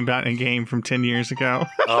talking about a game from 10 years ago.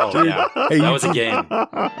 Oh, Dude, yeah. hey, That was a game.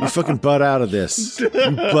 You fucking butt out of this. You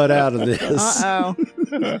butt out of this. Uh-oh.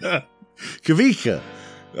 Kavika.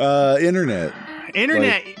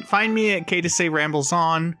 Internet. Find me at K to Say Rambles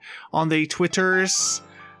on the Twitters,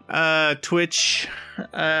 Twitch.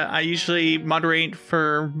 I usually moderate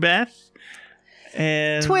for Beth.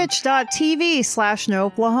 And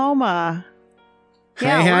Twitch.tv/Nooklahoma.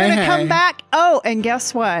 Yeah, we're going to come back. Oh, and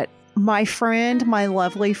guess what? My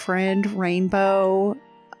lovely friend, Rainbow,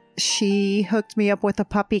 she hooked me up with a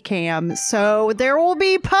puppy cam. So there will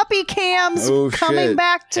be puppy cams coming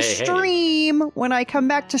back to stream. When I come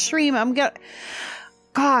back to stream,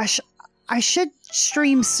 gosh, I should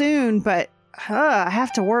stream soon, but I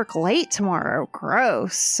have to work late tomorrow.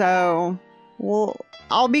 Gross. So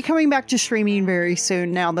I'll be coming back to streaming very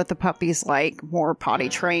soon now that the puppy's more potty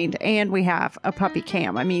trained and we have a puppy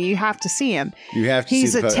cam. I mean, you have to see him. You have to see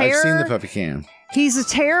the puppy. I've seen the puppy cam. He's a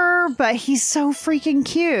terror, but he's so freaking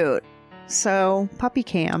cute. So, puppy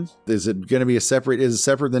cam. Is it going to be separate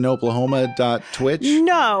than Oklahoma.Twitch?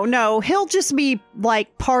 No. He'll just be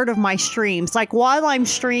part of my streams. While I'm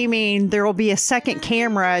streaming, there will be a second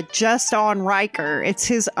camera just on Riker. It's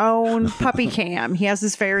his own puppy cam. He has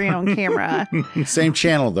his very own camera. Same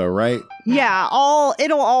channel though, right? Yeah,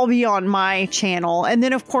 it'll all be on my channel. And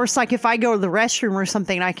then of course, if I go to the restroom or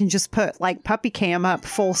something, I can just put puppy cam up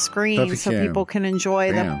full screen so people can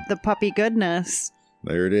enjoy the puppy goodness.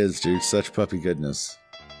 There it is, dude. Such puppy goodness.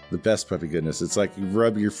 The best puppy goodness. It's like you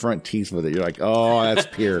rub your front teeth with it. You're like, oh, that's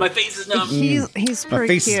pure. My face is numb. He's pretty My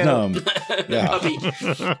face cute. is numb. Yeah.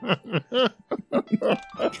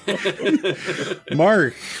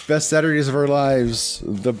 Mark, Best Saturdays of Our Lives,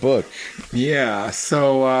 the book. Yeah,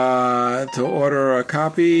 so to order a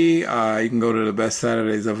copy, you can go to the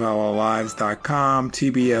bestsaturdaysofourlives.com,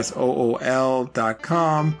 tbsool.com,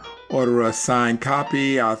 order a signed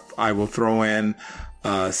copy. I will throw in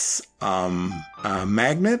a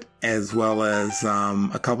magnet as well as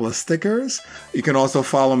a couple of stickers. You can also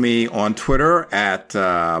follow me on Twitter at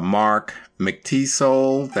Mark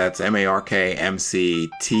McTsool. That's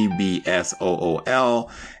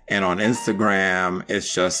MarkMcTBSOOL. And on Instagram,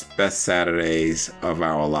 it's just Best Saturdays of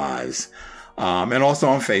Our Lives. And also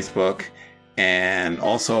on Facebook. And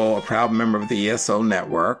also a proud member of the ESO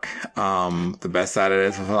Network, the Best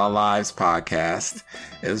Saturdays of Our Lives podcast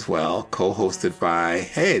as well, co-hosted by,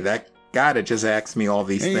 that guy that just asked me all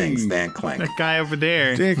these things, Dan Klink. That guy over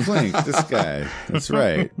there. Dan Klink, this guy. That's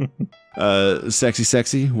right.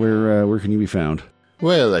 Sexy, where can you be found?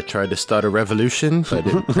 Well, I tried to start a revolution, but I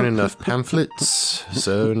didn't print enough pamphlets,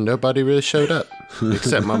 so nobody really showed up,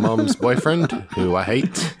 except my mom's boyfriend, who I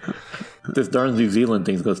hate. This darn New Zealand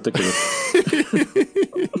thing's gonna stick with us.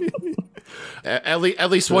 At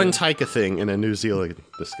least one Taika thing in a New Zealand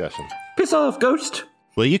discussion. Piss off, Ghost!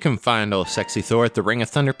 Well, you can find old Sexy Thor at the Ring of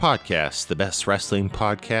Thunder podcast, the best wrestling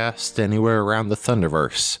podcast anywhere around the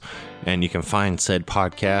Thunderverse. And you can find said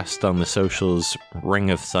podcast on the socials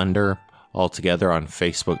Ring of Thunder, all together on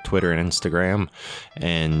Facebook, Twitter, and Instagram.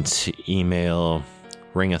 And email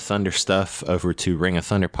Ring of Thunder stuff over to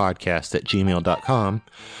ringoftthunderpodcast@gmail.com.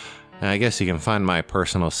 I guess you can find my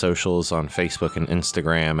personal socials on Facebook and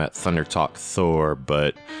Instagram at Thunder Talk Thor,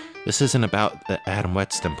 but this isn't about the Adam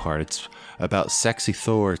Wetston part. It's about Sexy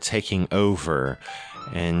Thor taking over.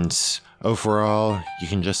 And overall, you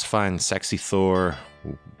can just find Sexy Thor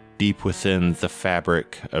deep within the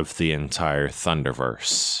fabric of the entire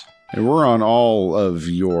Thunderverse. And we're on all of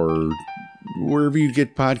your wherever you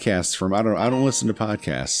get podcasts from. I don't listen to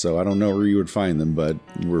podcasts, so I don't know where you would find them, but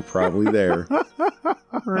we're probably there.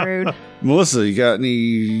 Rude. Melissa, you got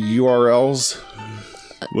any URLs?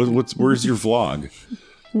 Where's your vlog?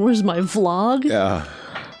 Where's my vlog? Yeah.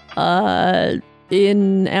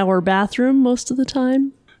 In our bathroom most of the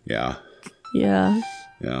time. Yeah. Yeah.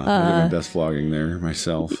 Yeah. I do my best vlogging there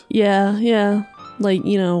myself. Yeah. Like,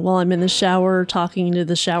 while I'm in the shower talking to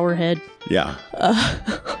the shower head. Yeah.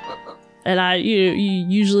 And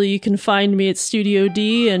usually you can find me at Studio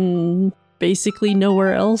D and basically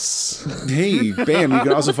nowhere else. Hey, bam, you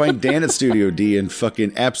can also find Dan at Studio D and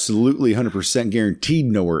fucking absolutely 100% guaranteed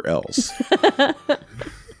nowhere else.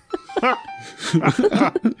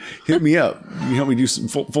 Hit me up. You help me do some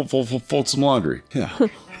fold some laundry. Yeah.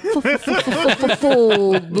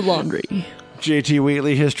 Fold the laundry. JT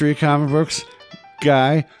Wheatley, History of Comic Books.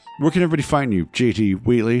 Guy, where can everybody find you, JT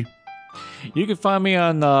Wheatley? You can find me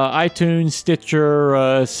on iTunes, Stitcher,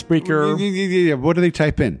 Spreaker. Yeah. What do they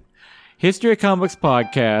type in? History of Comics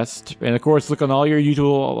Podcast. And, of course, look on all your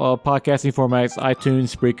usual podcasting formats,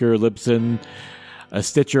 iTunes, Spreaker, Libsyn,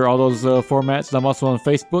 Stitcher, all those formats. And I'm also on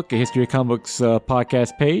Facebook, a History of Comics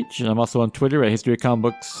podcast page. And I'm also on Twitter at History of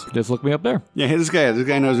Comics. Just look me up there. Yeah, hey, this guy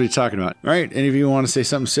knows what he's talking about. All right, any of you want to say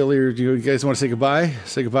something silly, or do you guys want to say goodbye?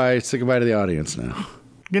 Say goodbye to the audience now.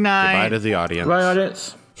 Good night. Goodbye to the audience. Goodbye,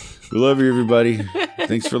 audience. We love you, everybody.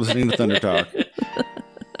 Thanks for listening to Thunder Talk.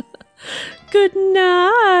 Good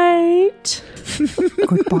night.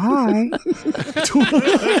 Goodbye.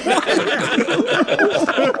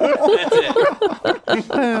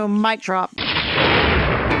 Boom, mic drop.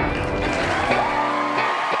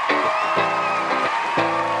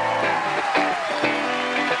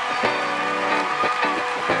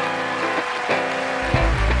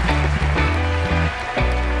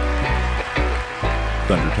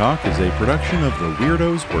 Thunder Talk is a production of the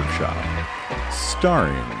Weirdos Workshop,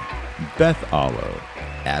 starring Beth Allo,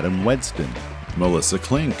 Adam Wedston, Melissa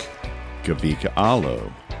Klink, Kavika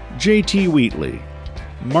Allo, JT Wheatley,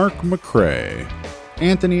 Mark McCrae,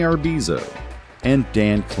 Anthony Arbizo, and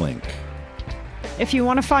Dan Klink. If you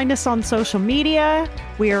want to find us on social media,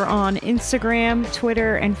 we are on Instagram,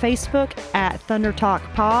 Twitter, and Facebook at Thunder Talk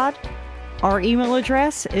Pod. Our email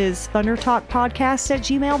address is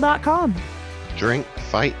thundertalkpodcast@gmail.com. Drink,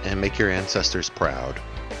 fight, and make your ancestors proud.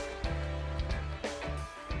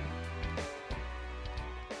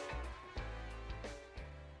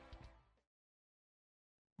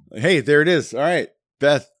 Hey, there it is. All right.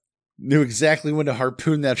 Beth knew exactly when to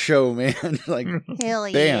harpoon that show, man. Like, hell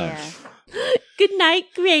bam. yeah. Good night,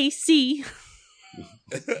 Gracie.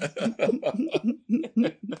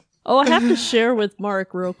 Oh, I have to share with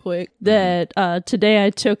Mark real quick that today I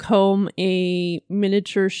took home a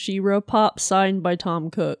miniature She-Ra pop signed by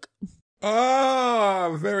Tom Cook.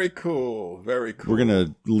 Oh, very cool. Very cool. We're going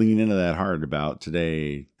to lean into that hard about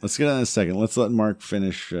today. Let's get on in a second. Let's let Mark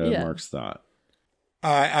finish Mark's thought.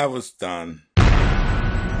 I was done.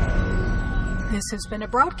 This has been a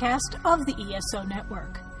broadcast of the ESO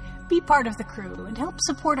Network. Be part of the crew and help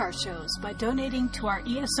support our shows by donating to our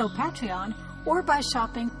ESO Patreon or by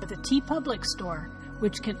shopping at the TeePublic store,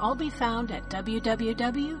 which can all be found at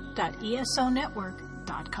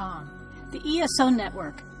www.esonetwork.com. The ESO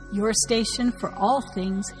Network, your station for all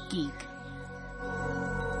things geek.